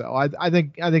don't think so. I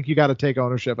think you got to take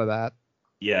ownership of that.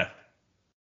 Yeah.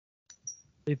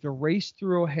 They have to race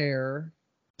through O'Hare.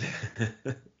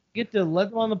 Get to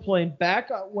let them on the plane back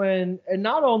when, and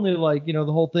not only like, the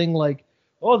whole thing like,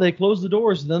 oh, they closed the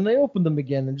doors and then they opened them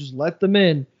again and just let them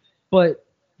in, but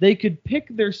they could pick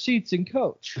their seats in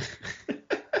coach.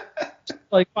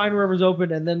 Like, find wherever's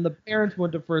open, and then the parents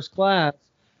went to first class,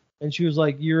 and she was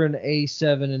like, you're an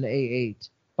A7 and A8.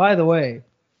 By the way,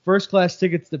 first class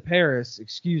tickets to Paris,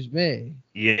 excuse me.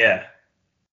 Yeah.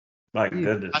 My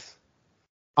goodness.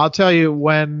 I'll tell you,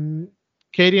 when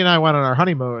Katie and I went on our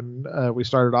honeymoon, we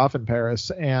started off in Paris,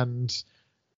 and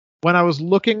when I was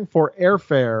looking for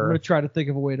airfare... I'm going to try to think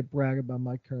of a way to brag about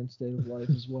my current state of life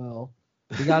as well.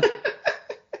 We got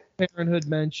parenthood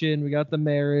mentioned, we got the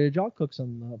marriage. I'll cook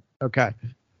something up. Okay.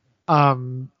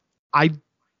 I've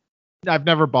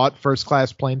never bought first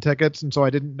class plane tickets, and so I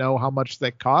didn't know how much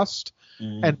they cost.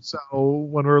 And so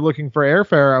when we were looking for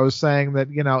airfare, I was saying that,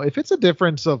 if it's a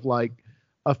difference of like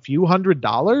a few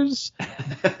 $100s,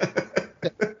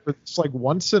 for this like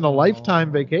once in a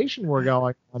lifetime vacation we're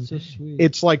going on. So sweet.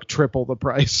 It's like triple the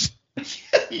price.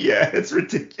 Yeah, it's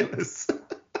ridiculous.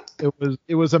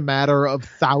 It was a matter of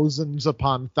thousands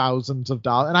upon thousands of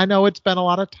dollars. And I know it's been a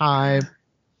lot of time.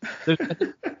 There's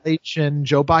been inflation.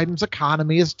 Joe Biden's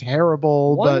economy is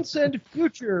terrible. Once and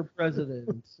future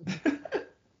president.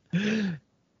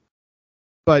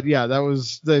 But yeah,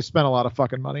 they spent a lot of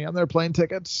fucking money on their plane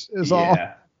tickets is all.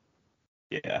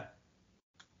 Yeah.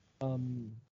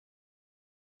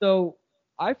 So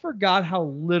I forgot how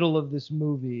little of this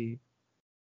movie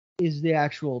is the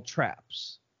actual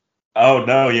traps. Oh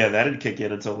no, yeah, that didn't kick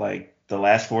in until like the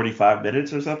last 45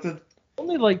 minutes or something.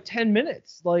 Only like 10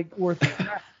 minutes, like worth of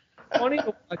traps. Funny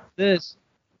to watch this,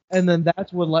 and then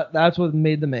that's what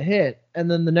made them a hit.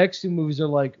 And then the next two movies are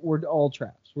like, we're all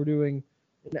traps. We're doing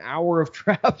an hour of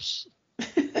traps.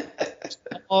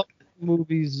 All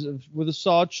movies with the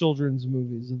Saw children's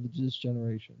movies of this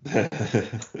generation. But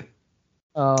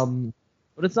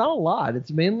it's not a lot.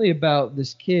 It's mainly about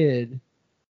this kid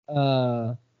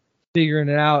figuring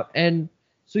it out. And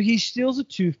so he steals a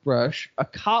toothbrush. A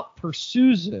cop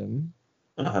pursues him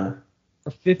for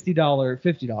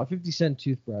 $50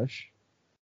 toothbrush.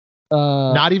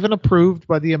 Not even approved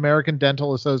by the American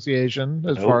Dental Association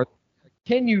as far as.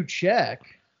 Can you check?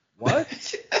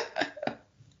 What?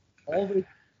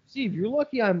 Steve, you're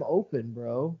lucky I'm open,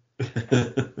 bro.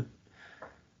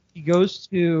 He goes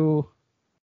to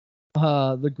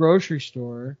the grocery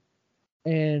store,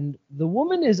 and the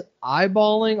woman is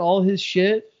eyeballing all his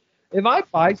shit. If I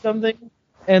buy something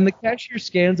and the cashier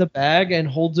scans a bag and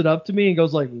holds it up to me and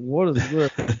goes like, "What is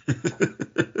this?"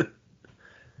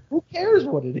 Who cares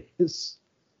what it is?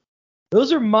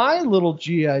 Those are my little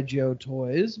G.I. Joe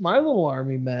toys, my little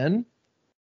army men.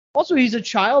 Also, he's a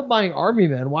child buying army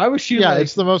men. Why was she like...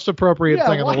 it's the most appropriate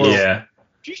thing in the world. Yeah.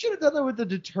 She should have done that with the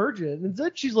detergent.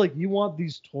 Instead, she's like, you want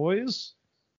these toys?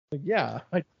 Like, yeah,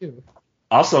 I do.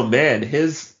 Also, man,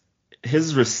 his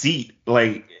receipt,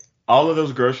 like, all of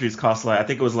those groceries cost, like, I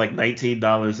think it was like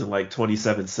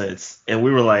 $19.27. And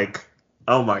we were like,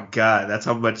 oh my God, that's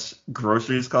how much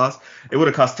groceries cost? It would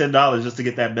have cost $10 just to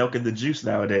get that milk and the juice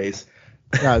nowadays.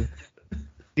 Yeah.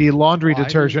 The laundry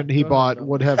detergent he bought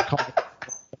would have cost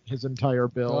his entire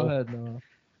bill. Go ahead,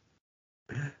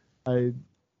 Noah.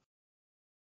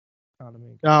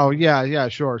 Economy. Oh yeah,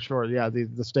 sure. Yeah,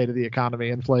 the state of the economy,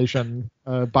 inflation,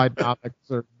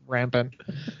 Bidenomics are rampant.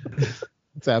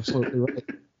 That's absolutely right.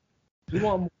 We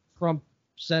want more Trump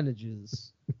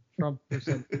percentages. Trump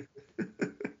percentages.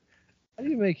 How do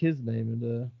you make his name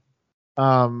into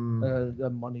a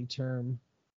money term?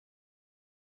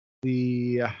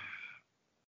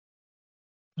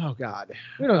 Oh God.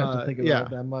 We don't have to think about it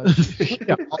that much.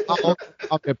 Yeah, I don't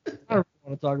want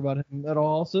to talk about him at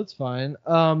all, so it's fine.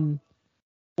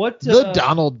 What the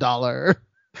Donald dollar?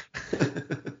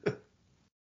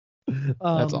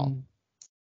 That's all.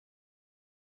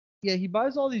 Yeah, he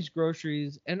buys all these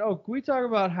groceries, and can we talk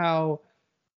about how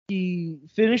he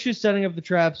finishes setting up the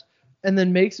traps and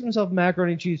then makes himself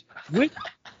macaroni and cheese with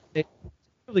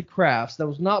really Crafts that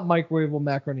was not microwavable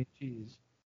macaroni and cheese.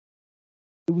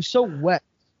 It was so wet.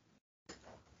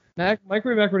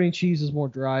 Microwave macaroni and cheese is more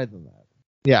dry than that.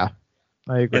 Yeah,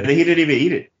 I agree. And then he didn't even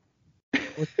eat it.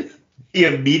 He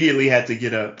immediately had to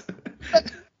get up.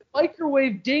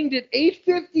 Microwave dinged at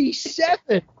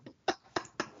 8:57.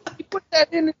 He put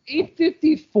that in at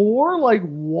 8:54. Like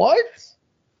what?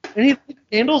 And he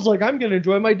handles like, I'm gonna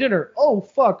enjoy my dinner. Oh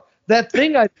fuck! That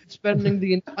thing I've been spending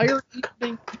the entire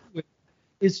evening doing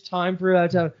is time for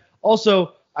that time.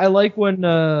 Also, I like when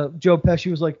Joe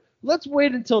Pesci was like, let's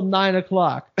wait until 9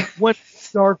 o'clock when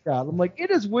it's dark out. I'm like,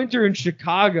 it is winter in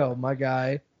Chicago, my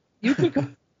guy. You can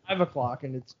come at 5 o'clock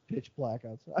and it's pitch black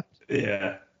outside.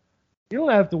 Yeah. You don't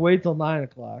have to wait till 9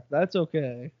 o'clock. That's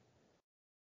okay.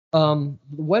 The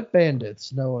Wet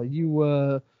Bandits, Noah.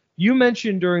 You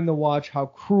mentioned during the watch how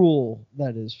cruel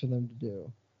that is for them to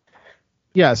do.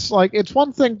 Yes, like it's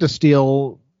one thing to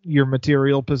steal your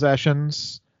material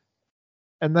possessions.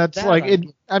 And that's no,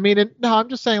 I'm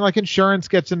just saying like insurance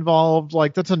gets involved,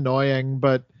 like that's annoying,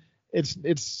 but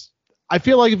it's I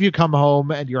feel like if you come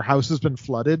home and your house has been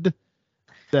flooded,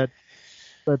 that's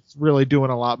really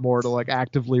doing a lot more to like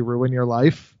actively ruin your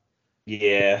life.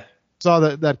 Yeah.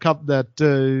 Saw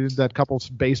that couple's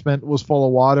basement was full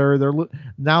of water.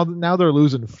 Now they're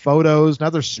losing photos. Now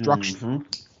there's structure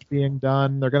being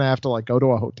done. They're gonna have to like go to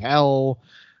a hotel.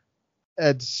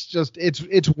 It's just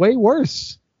it's way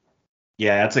worse.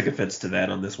 Yeah, I took offense to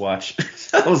that on this watch.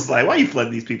 I was like, why are you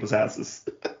flooding these people's houses?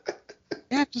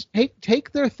 Yeah, just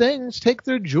take their things, take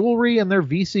their jewelry and their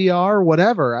VCR,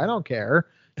 whatever. I don't care.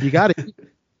 You got to eat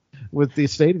with the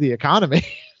state of the economy.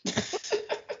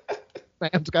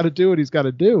 Man's got to do what he's got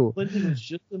to do. Clinton was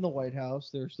just in the White House.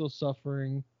 They were still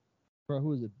suffering from, who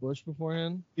was it, Bush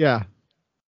beforehand? Yeah.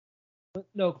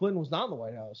 No, Clinton was not in the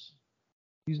White House.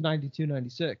 He was 92,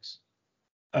 96.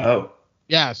 Oh.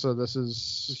 Yeah, so They're this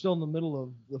still in the middle of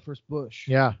the first Bush.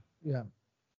 yeah, Yeah.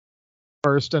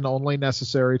 first and only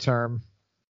necessary term.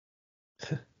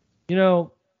 You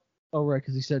know, oh, right,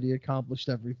 because he said he accomplished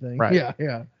everything. Right. Yeah,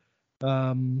 yeah.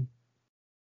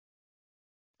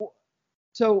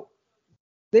 So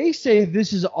they say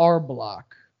this is our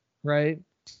block, right?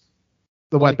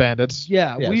 The Like, Wet Bandits.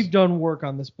 Yeah, Yes. we've done work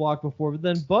on this block before, but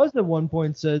then Buzz at one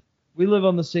point said we live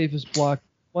on the safest block on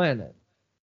the planet.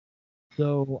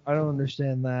 So I don't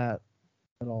understand that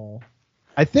at all.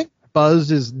 I think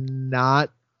Buzz is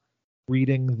not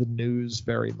reading the news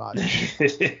very much.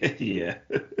 Yeah.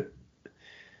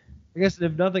 I guess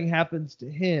if nothing happens to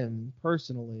him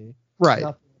personally, Right.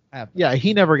 nothing happens. Yeah,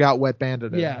 he never got Wet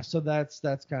Bandit. Yeah, so that's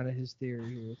kind of his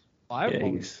theory here.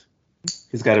 Yeah,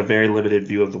 he's got a very limited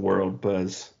view of the world,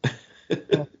 Buzz.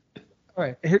 All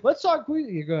right, let's talk.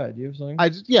 You go ahead. You have something?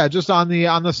 Just on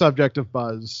the subject of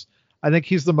Buzz, I think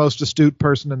he's the most astute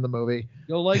person in the movie.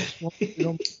 Go like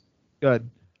Good.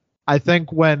 I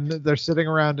think when they're sitting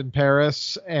around in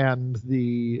Paris and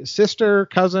the sister,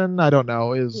 cousin, I don't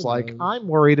know, is like, I'm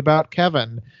worried about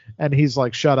Kevin. And he's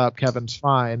like, shut up, Kevin's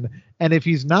fine. And if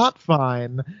he's not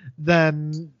fine,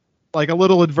 then like a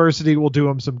little adversity will do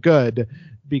him some good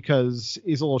because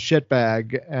he's a little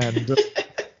shitbag and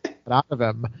get out of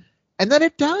him. And then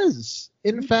it does.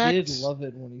 In fact, I did love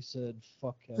it when he said,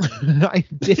 fuck Kevin. I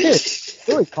did. It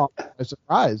really caught me by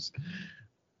surprise.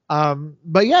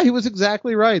 But yeah, he was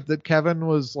exactly right that Kevin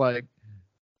was like,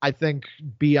 I think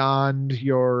beyond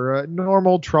your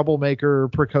normal troublemaker,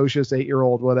 precocious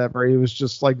 8-year-old, whatever. He was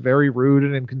just like very rude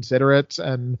and inconsiderate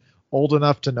and old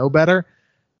enough to know better.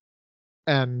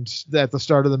 And at the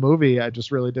start of the movie, I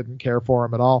just really didn't care for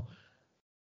him at all.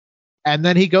 And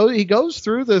then he goes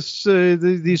through this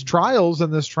these trials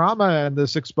and this trauma and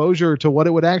this exposure to what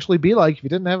it would actually be like if he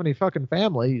didn't have any fucking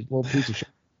family. He's a little piece of shit.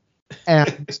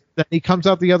 And then he comes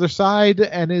out the other side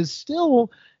and is still,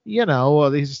 he's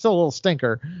still a little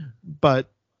stinker, but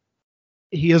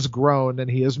he has grown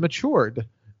and he has matured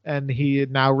and he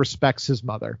now respects his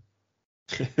mother.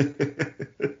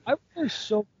 I there's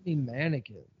so many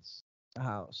mannequins in the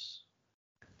house.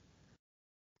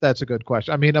 That's a good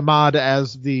question. I mean, Ahmad,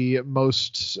 as the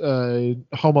most Home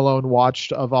Alone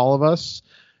watched of all of us,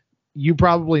 you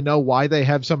probably know why they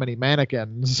have so many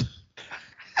mannequins.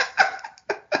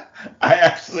 I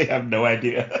actually have no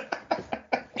idea.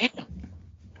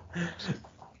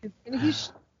 And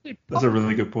That's a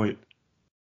really good point.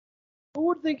 Who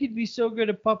would think he'd be so good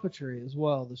at puppetry as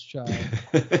well, this child?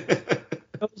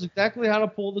 Knows exactly how to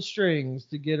pull the strings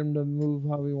to get him to move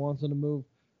how he wants him to move.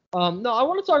 No, I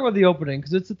want to talk about the opening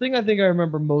because it's the thing I think I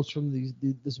remember most from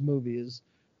this movie is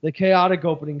the chaotic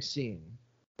opening scene,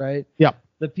 right? Yeah.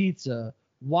 The pizza.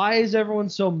 Why is everyone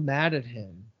so mad at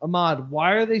him? Ahmad,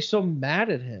 why are they so mad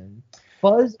at him?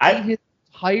 Buzz ate his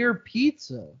entire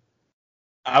pizza.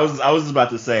 I was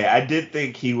about to say I did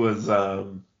think he was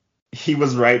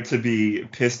right to be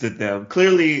pissed at them.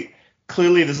 Clearly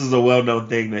this is a well-known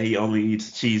thing that he only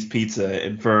eats cheese pizza,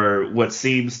 and for what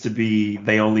seems to be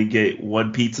they only get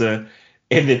one pizza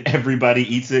and then everybody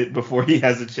eats it before he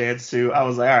has a chance to. I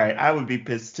was like, all right, I would be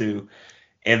pissed too.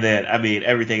 And then, I mean,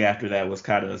 everything after that was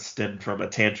kind of stemmed from a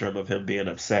tantrum of him being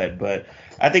upset. But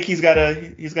I think he's got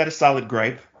a solid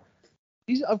gripe.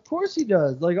 Of course he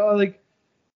does.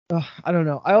 I don't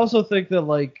know. I also think that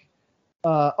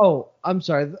I'm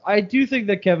sorry. I do think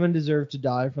that Kevin deserved to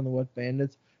die from the Wet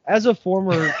Bandits. As a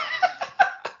former,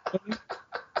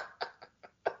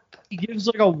 he gives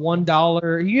like a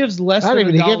 $1. He gives less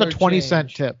than He gave a 20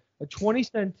 20-cent tip. A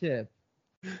 20-cent tip.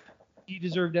 He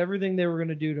deserved everything they were going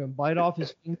to do to him. Bite off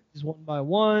his fingers one by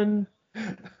one.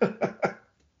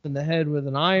 In the head with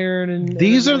an iron. And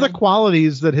these are the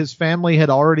qualities that his family had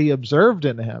already observed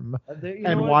in him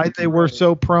and why they were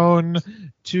so prone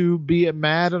to be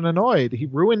mad and annoyed. He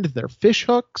ruined their fish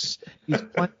hooks. He's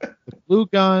playing with the glue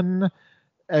gun.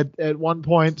 At one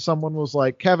point, someone was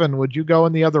like, Kevin, would you go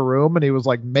in the other room? And he was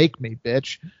like, make me,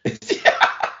 bitch.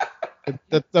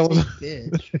 that was,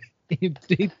 bitch.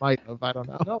 he might have. I don't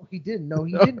know. No, he didn't. No,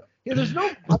 he didn't. Yeah, there's no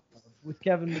with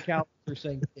Kevin McAllister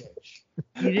saying bitch.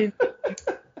 He didn't.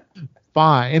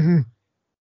 Fine.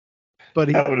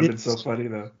 But that would have been so funny,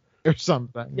 though. Or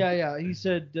something. Yeah. He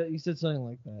said something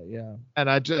like that. Yeah. And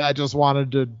I just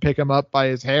wanted to pick him up by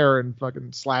his hair and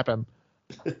fucking slap him.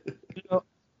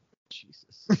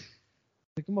 Jesus.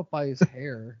 Pick him up by his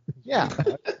hair. Yeah.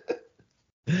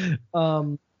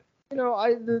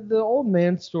 the old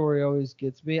man story always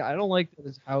gets me. I don't like that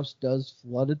his house does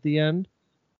flood at the end.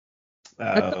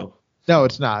 Oh. No,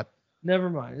 it's not. Never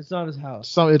mind, it's not his house.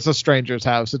 So it's a stranger's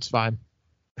house. It's fine.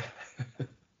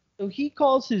 So he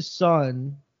calls his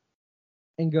son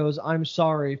and goes, "I'm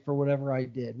sorry for whatever I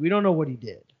did." We don't know what he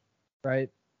did, right?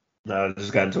 No, I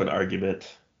just got into an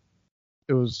argument.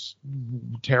 It was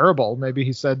terrible. Maybe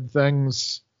he said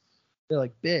things. They're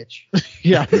like, "Bitch."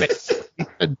 Yeah.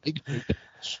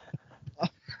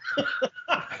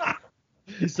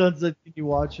 His son said, "Can you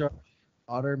watch our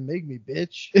daughter make me,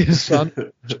 bitch?" His son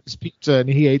his pizza and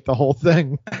he ate the whole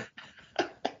thing.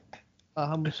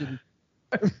 How much did he?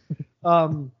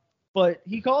 But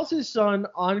he calls his son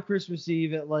on Christmas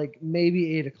Eve at like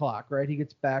maybe 8:00, right? He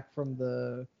gets back from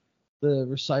the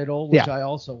recital, which I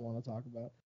also want to talk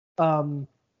about.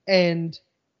 And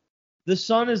the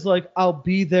son is like, "I'll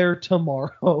be there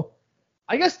tomorrow."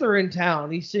 I guess they're in town.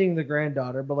 He's seeing the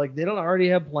granddaughter, but like they don't already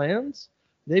have plans.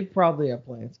 They probably have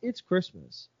plans. It's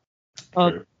Christmas.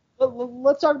 Sure.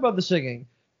 Let's talk about the singing.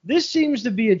 This seems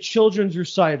to be a children's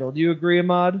recital. Do you agree,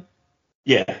 Ahmad?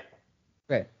 Yeah.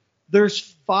 Okay. There's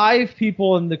 5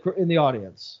 people in the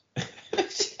audience.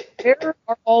 Where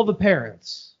are all the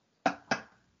parents?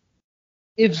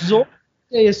 If Zork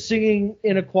is singing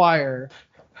in a choir,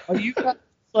 are you guys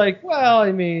like, well,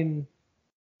 I mean,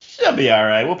 She'll be all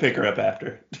right. We'll pick her up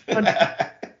after.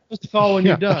 just call when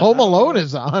you're done. Home Alone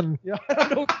is on. Yeah, I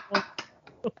don't know.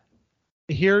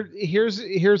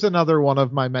 Here's another one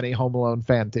of my many Home Alone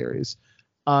fan theories.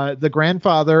 The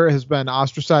grandfather has been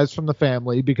ostracized from the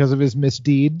family because of his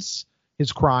misdeeds,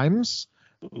 his crimes,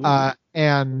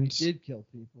 and He did kill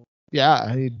people.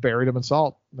 yeah, he buried him in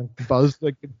salt.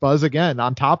 Buzz again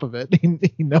on top of it.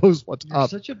 He knows what's You're up.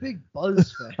 such a big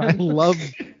Buzz fan. I love.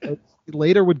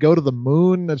 Later would go to the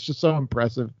moon. That's just so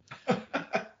impressive.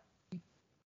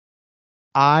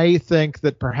 I think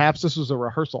that perhaps this was a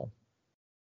rehearsal.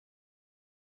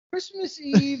 Christmas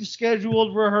Eve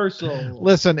scheduled rehearsal.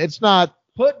 Listen, it's not.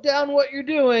 Put down what you're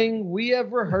doing. We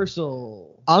have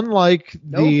rehearsal. Unlike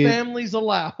No the families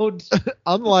allowed.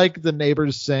 unlike the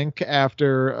neighbor's sink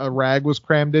after a rag was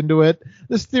crammed into it,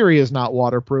 this theory is not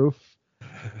waterproof.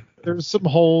 There's some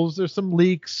holes, there's some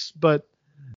leaks, but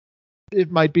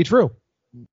it might be true.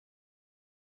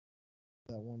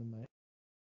 That one of my.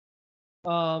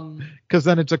 Because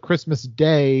then it's a Christmas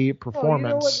Day Oh, you know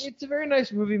performance. what? It's a very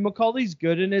nice movie. Macaulay's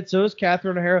good in it. So is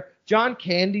Catherine O'Hara. John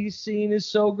Candy's scene is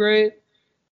so great.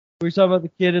 We were talking about the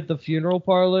kid at the funeral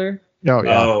parlor. Oh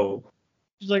yeah. Oh.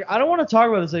 She's like, I don't want to talk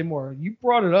about this anymore. You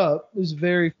brought it up. It was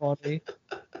very funny.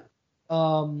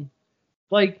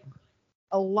 Like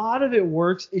a lot of it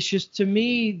works. It's just to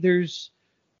me, it's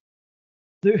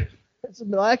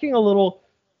lacking a little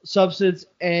substance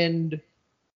and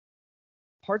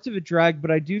parts of it drag. But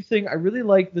I do think I really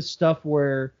like the stuff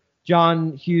where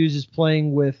John Hughes is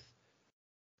playing with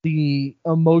the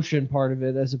emotion part of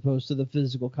it as opposed to the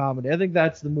physical comedy. I think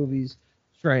that's the movie's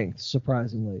strength,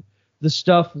 surprisingly. The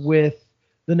stuff with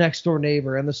the next door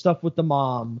neighbor and the stuff with the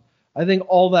mom. I think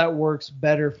all that works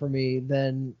better for me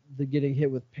than the getting hit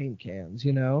with paint cans,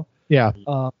 you know? Yeah.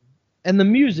 And the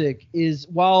music is,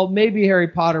 while maybe Harry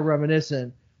Potter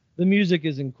reminiscent, the music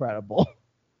is incredible.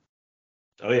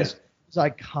 Oh yeah. It's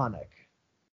iconic.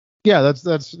 Yeah,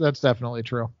 that's definitely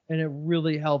true. And it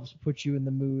really helps put you in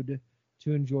the mood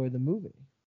to enjoy the movie.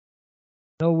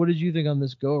 So what did you think on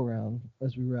this go around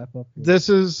as we wrap up here? This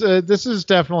is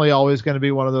definitely always going to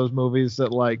be one of those movies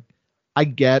that like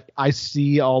I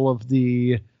see all of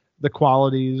the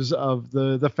qualities of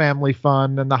the family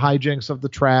fun and the hijinks of the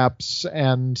traps,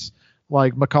 and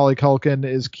like Macaulay Culkin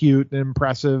is cute and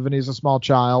impressive and he's a small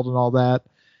child and all that.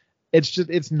 It's just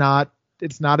it's not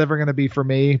ever going to be for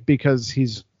me because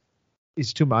he's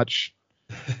too much.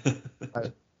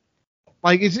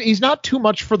 Like he's not too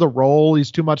much for the role. He's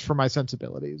too much for my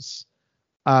sensibilities.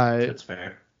 That's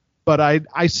fair. But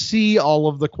I see all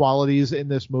of the qualities in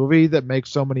this movie that make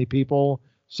so many people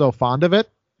so fond of it.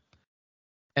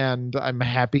 And I'm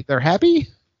happy they're happy,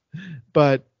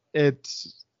 but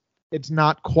it's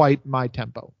not quite my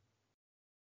tempo.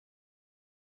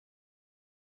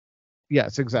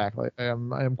 Yes, exactly. I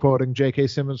am quoting J.K.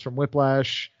 Simmons from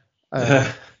Whiplash.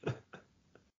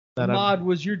 Ahmad,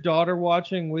 was your daughter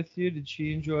watching with you? Did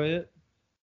she enjoy it?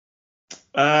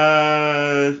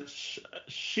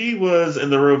 She was in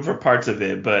the room for parts of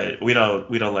it, but we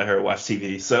don't let her watch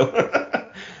TV.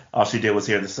 So all she did was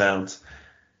hear the sounds.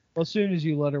 Well, as soon as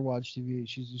you let her watch TV,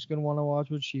 she's just gonna want to watch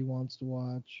what she wants to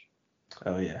watch.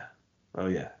 Oh yeah.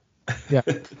 Yeah.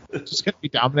 Just gonna be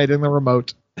dominating the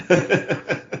remote.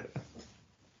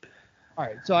 All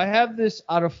right, so I have this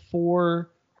out of 4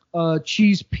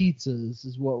 cheese pizzas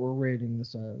is what we're rating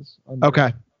this as.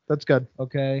 Okay, that's good.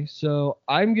 Okay, so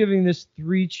I'm giving this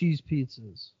 3 cheese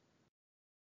pizzas.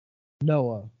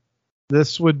 Noah.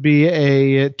 This would be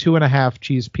a 2.5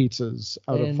 cheese pizzas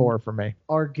out of And 4 for me.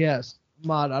 Our guest,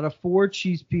 Mod, out of 4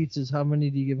 cheese pizzas, how many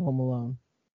do you give Home Alone?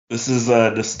 This is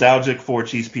a nostalgic 4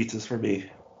 cheese pizzas for me.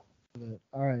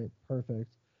 All right, perfect.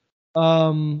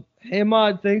 Hey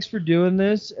Mod, thanks for doing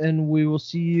this, and we will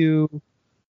see you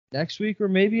next week or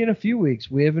maybe in a few weeks.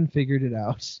 We haven't figured it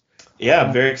out. Yeah,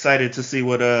 I'm very excited to see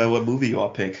what movie you all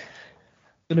pick. It's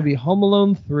gonna be Home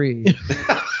Alone 3.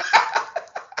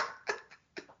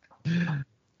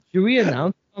 Should we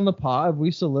announce it on the pod? Have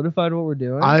we solidified what we're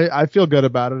doing? I feel good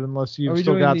about it unless Are you've we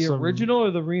still doing got the some. original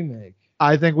or the remake?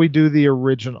 I think we do the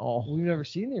original. We've never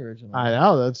seen the original. I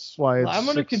know, that's why Well, I'm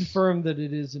going to it's confirm that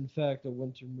it is in fact a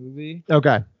winter movie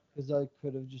Okay, because that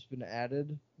could have just been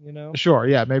added, you know? sure.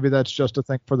 Yeah, maybe that's just a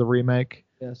thing for the remake.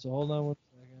 Yeah, so hold on one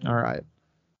second. All right.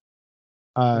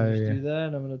 I'll just do that,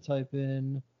 and I'm going to type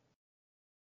in.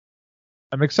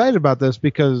 I'm excited about this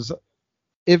because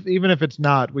even if it's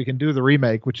not, we can do the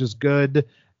remake, which is good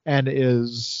and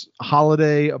is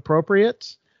holiday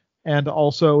appropriate, and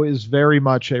also is very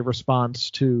much a response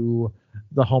to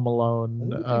the Home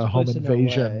Alone I think it takes home place in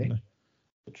invasion.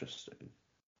 Interesting.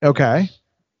 Okay,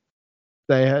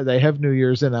 they have New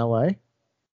Year's in LA.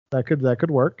 That could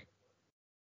work.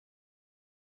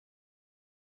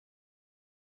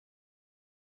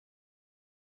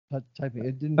 Typing.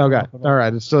 It didn't. Okay, come up at all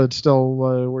right. It's still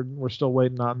we're still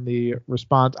waiting on the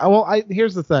response.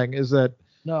 Here's the thing: is that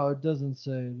No, it doesn't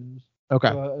say it is. okay?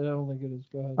 I don't think it is.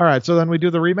 Go ahead. All right, so then we do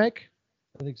the remake.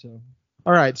 I think so.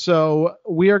 All right, so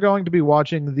we are going to be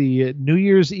watching the New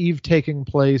Year's Eve taking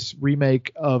place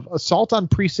remake of Assault on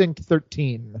Precinct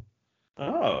 13.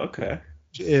 Oh, okay.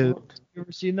 Is, You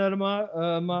ever seen that,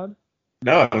 Mod?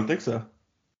 No, I don't think so.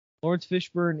 Lawrence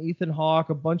Fishburne, Ethan Hawke,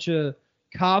 a bunch of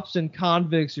cops and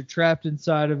convicts are trapped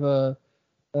inside of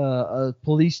a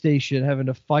police station having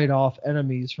to fight off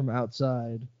enemies from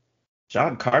outside.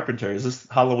 John Carpenter. Is this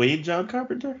Halloween John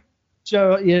Carpenter?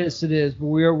 So yes, it is. But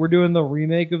we're doing the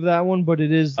remake of that one, but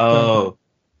it is. Oh.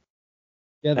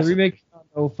 Yeah, the remake is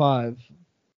on 05.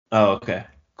 Oh, okay.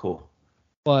 Cool.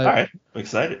 But all right. I'm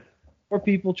excited. more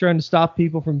people trying to stop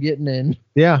people from getting in.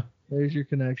 yeah, There's your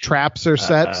connection. traps are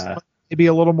set maybe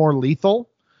a little more lethal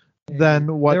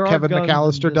than what There are Kevin guns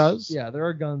McAllister in this- does. Yeah, there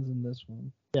are guns in this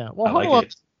one. Yeah. Well, I Home like Alone,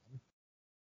 it.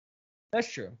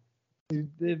 That's true.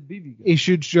 They have BB guns. he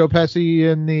shoots Joe Pesci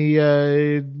in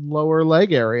the lower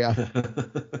leg area.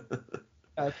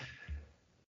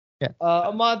 Yeah.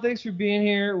 Ahmad, thanks for being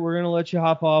here. We're gonna let you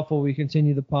hop off while we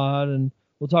continue the pod, and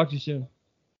we'll talk to you soon.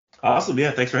 Awesome.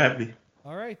 Yeah. Thanks for having me.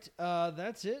 All right,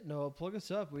 that's it. Noah, plug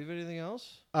us up. We have anything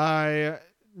else?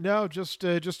 No, just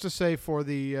to say for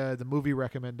the movie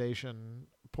recommendation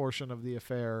portion of the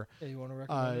affair. Yeah, you want to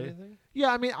recommend anything?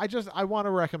 Yeah, I mean, I want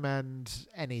to recommend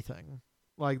anything.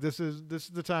 Like this is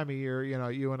the time of year,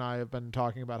 you and I have been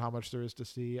talking about how much there is to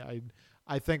see.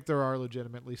 I think there are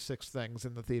legitimately 6 things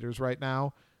in the theaters right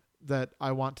now that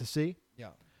I want to see.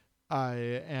 Yeah.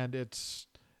 And it's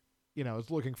it's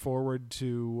looking forward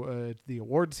to the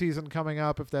award season coming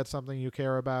up if that's something you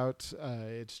care about.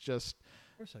 It's just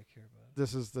Of course I care about it.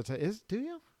 this is the do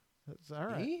you? That's all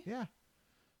right. Me? Yeah.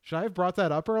 Should I have brought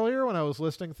that up earlier when I was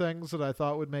listing things that I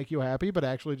thought would make you happy, but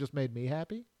actually just made me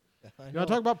happy? You want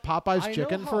to talk about Popeye's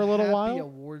chicken for a little while?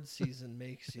 Award season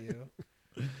makes you,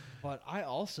 but I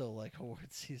also like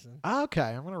award season. Okay,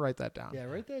 I'm gonna write that down. Yeah,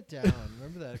 write that down.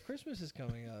 Remember that. Christmas is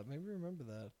coming up. Maybe remember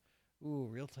that. Ooh,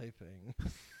 real typing.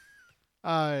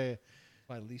 My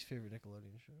least favorite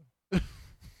Nickelodeon show.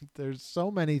 There's so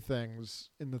many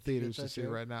things in the theaters to see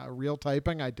right now. Real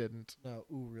typing, I didn't. No,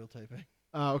 real typing.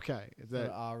 Okay, is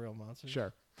that real monsters?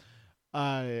 sure?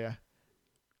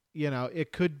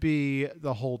 It could be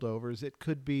The Holdovers. It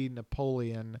could be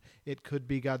Napoleon. It could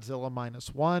be Godzilla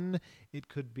 -1. It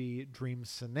could be Dream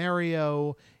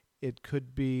Scenario. It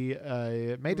could be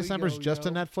May December's just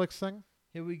a Netflix thing.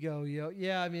 Here we go, yo.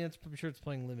 Yeah, I mean, I'm sure it's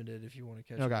playing limited if you want to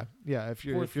catch it. Okay, yeah. If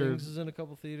you're Things is in a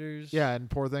couple theaters. yeah, and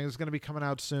Poor Things is going to be coming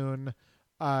out soon.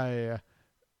 I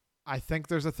think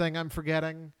there's a thing I'm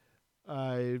forgetting.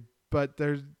 But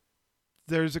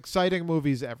there's exciting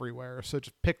movies everywhere. So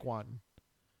just pick one.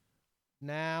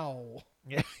 Now.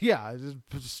 Yeah.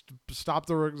 Just stop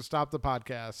the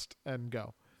podcast and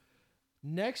go.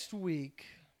 Next week,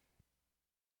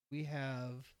 we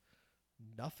have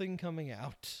nothing coming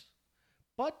out,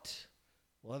 but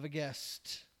we'll have a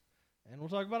guest, and we'll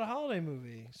talk about a holiday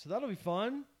movie. So that'll be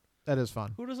fun. That is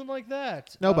fun. Who doesn't like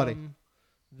that? Nobody.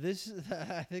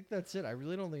 I think that's it. I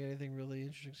really don't think anything really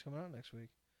interesting is coming out next week.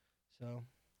 So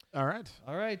All right.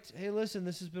 All right. Hey, listen,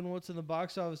 this has been What's in the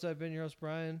Box Office. I've been your host,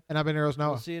 Brian. And I've been Heroes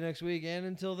Noah. We'll see you next week. And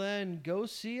until then, go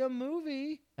see a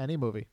movie. Any movie.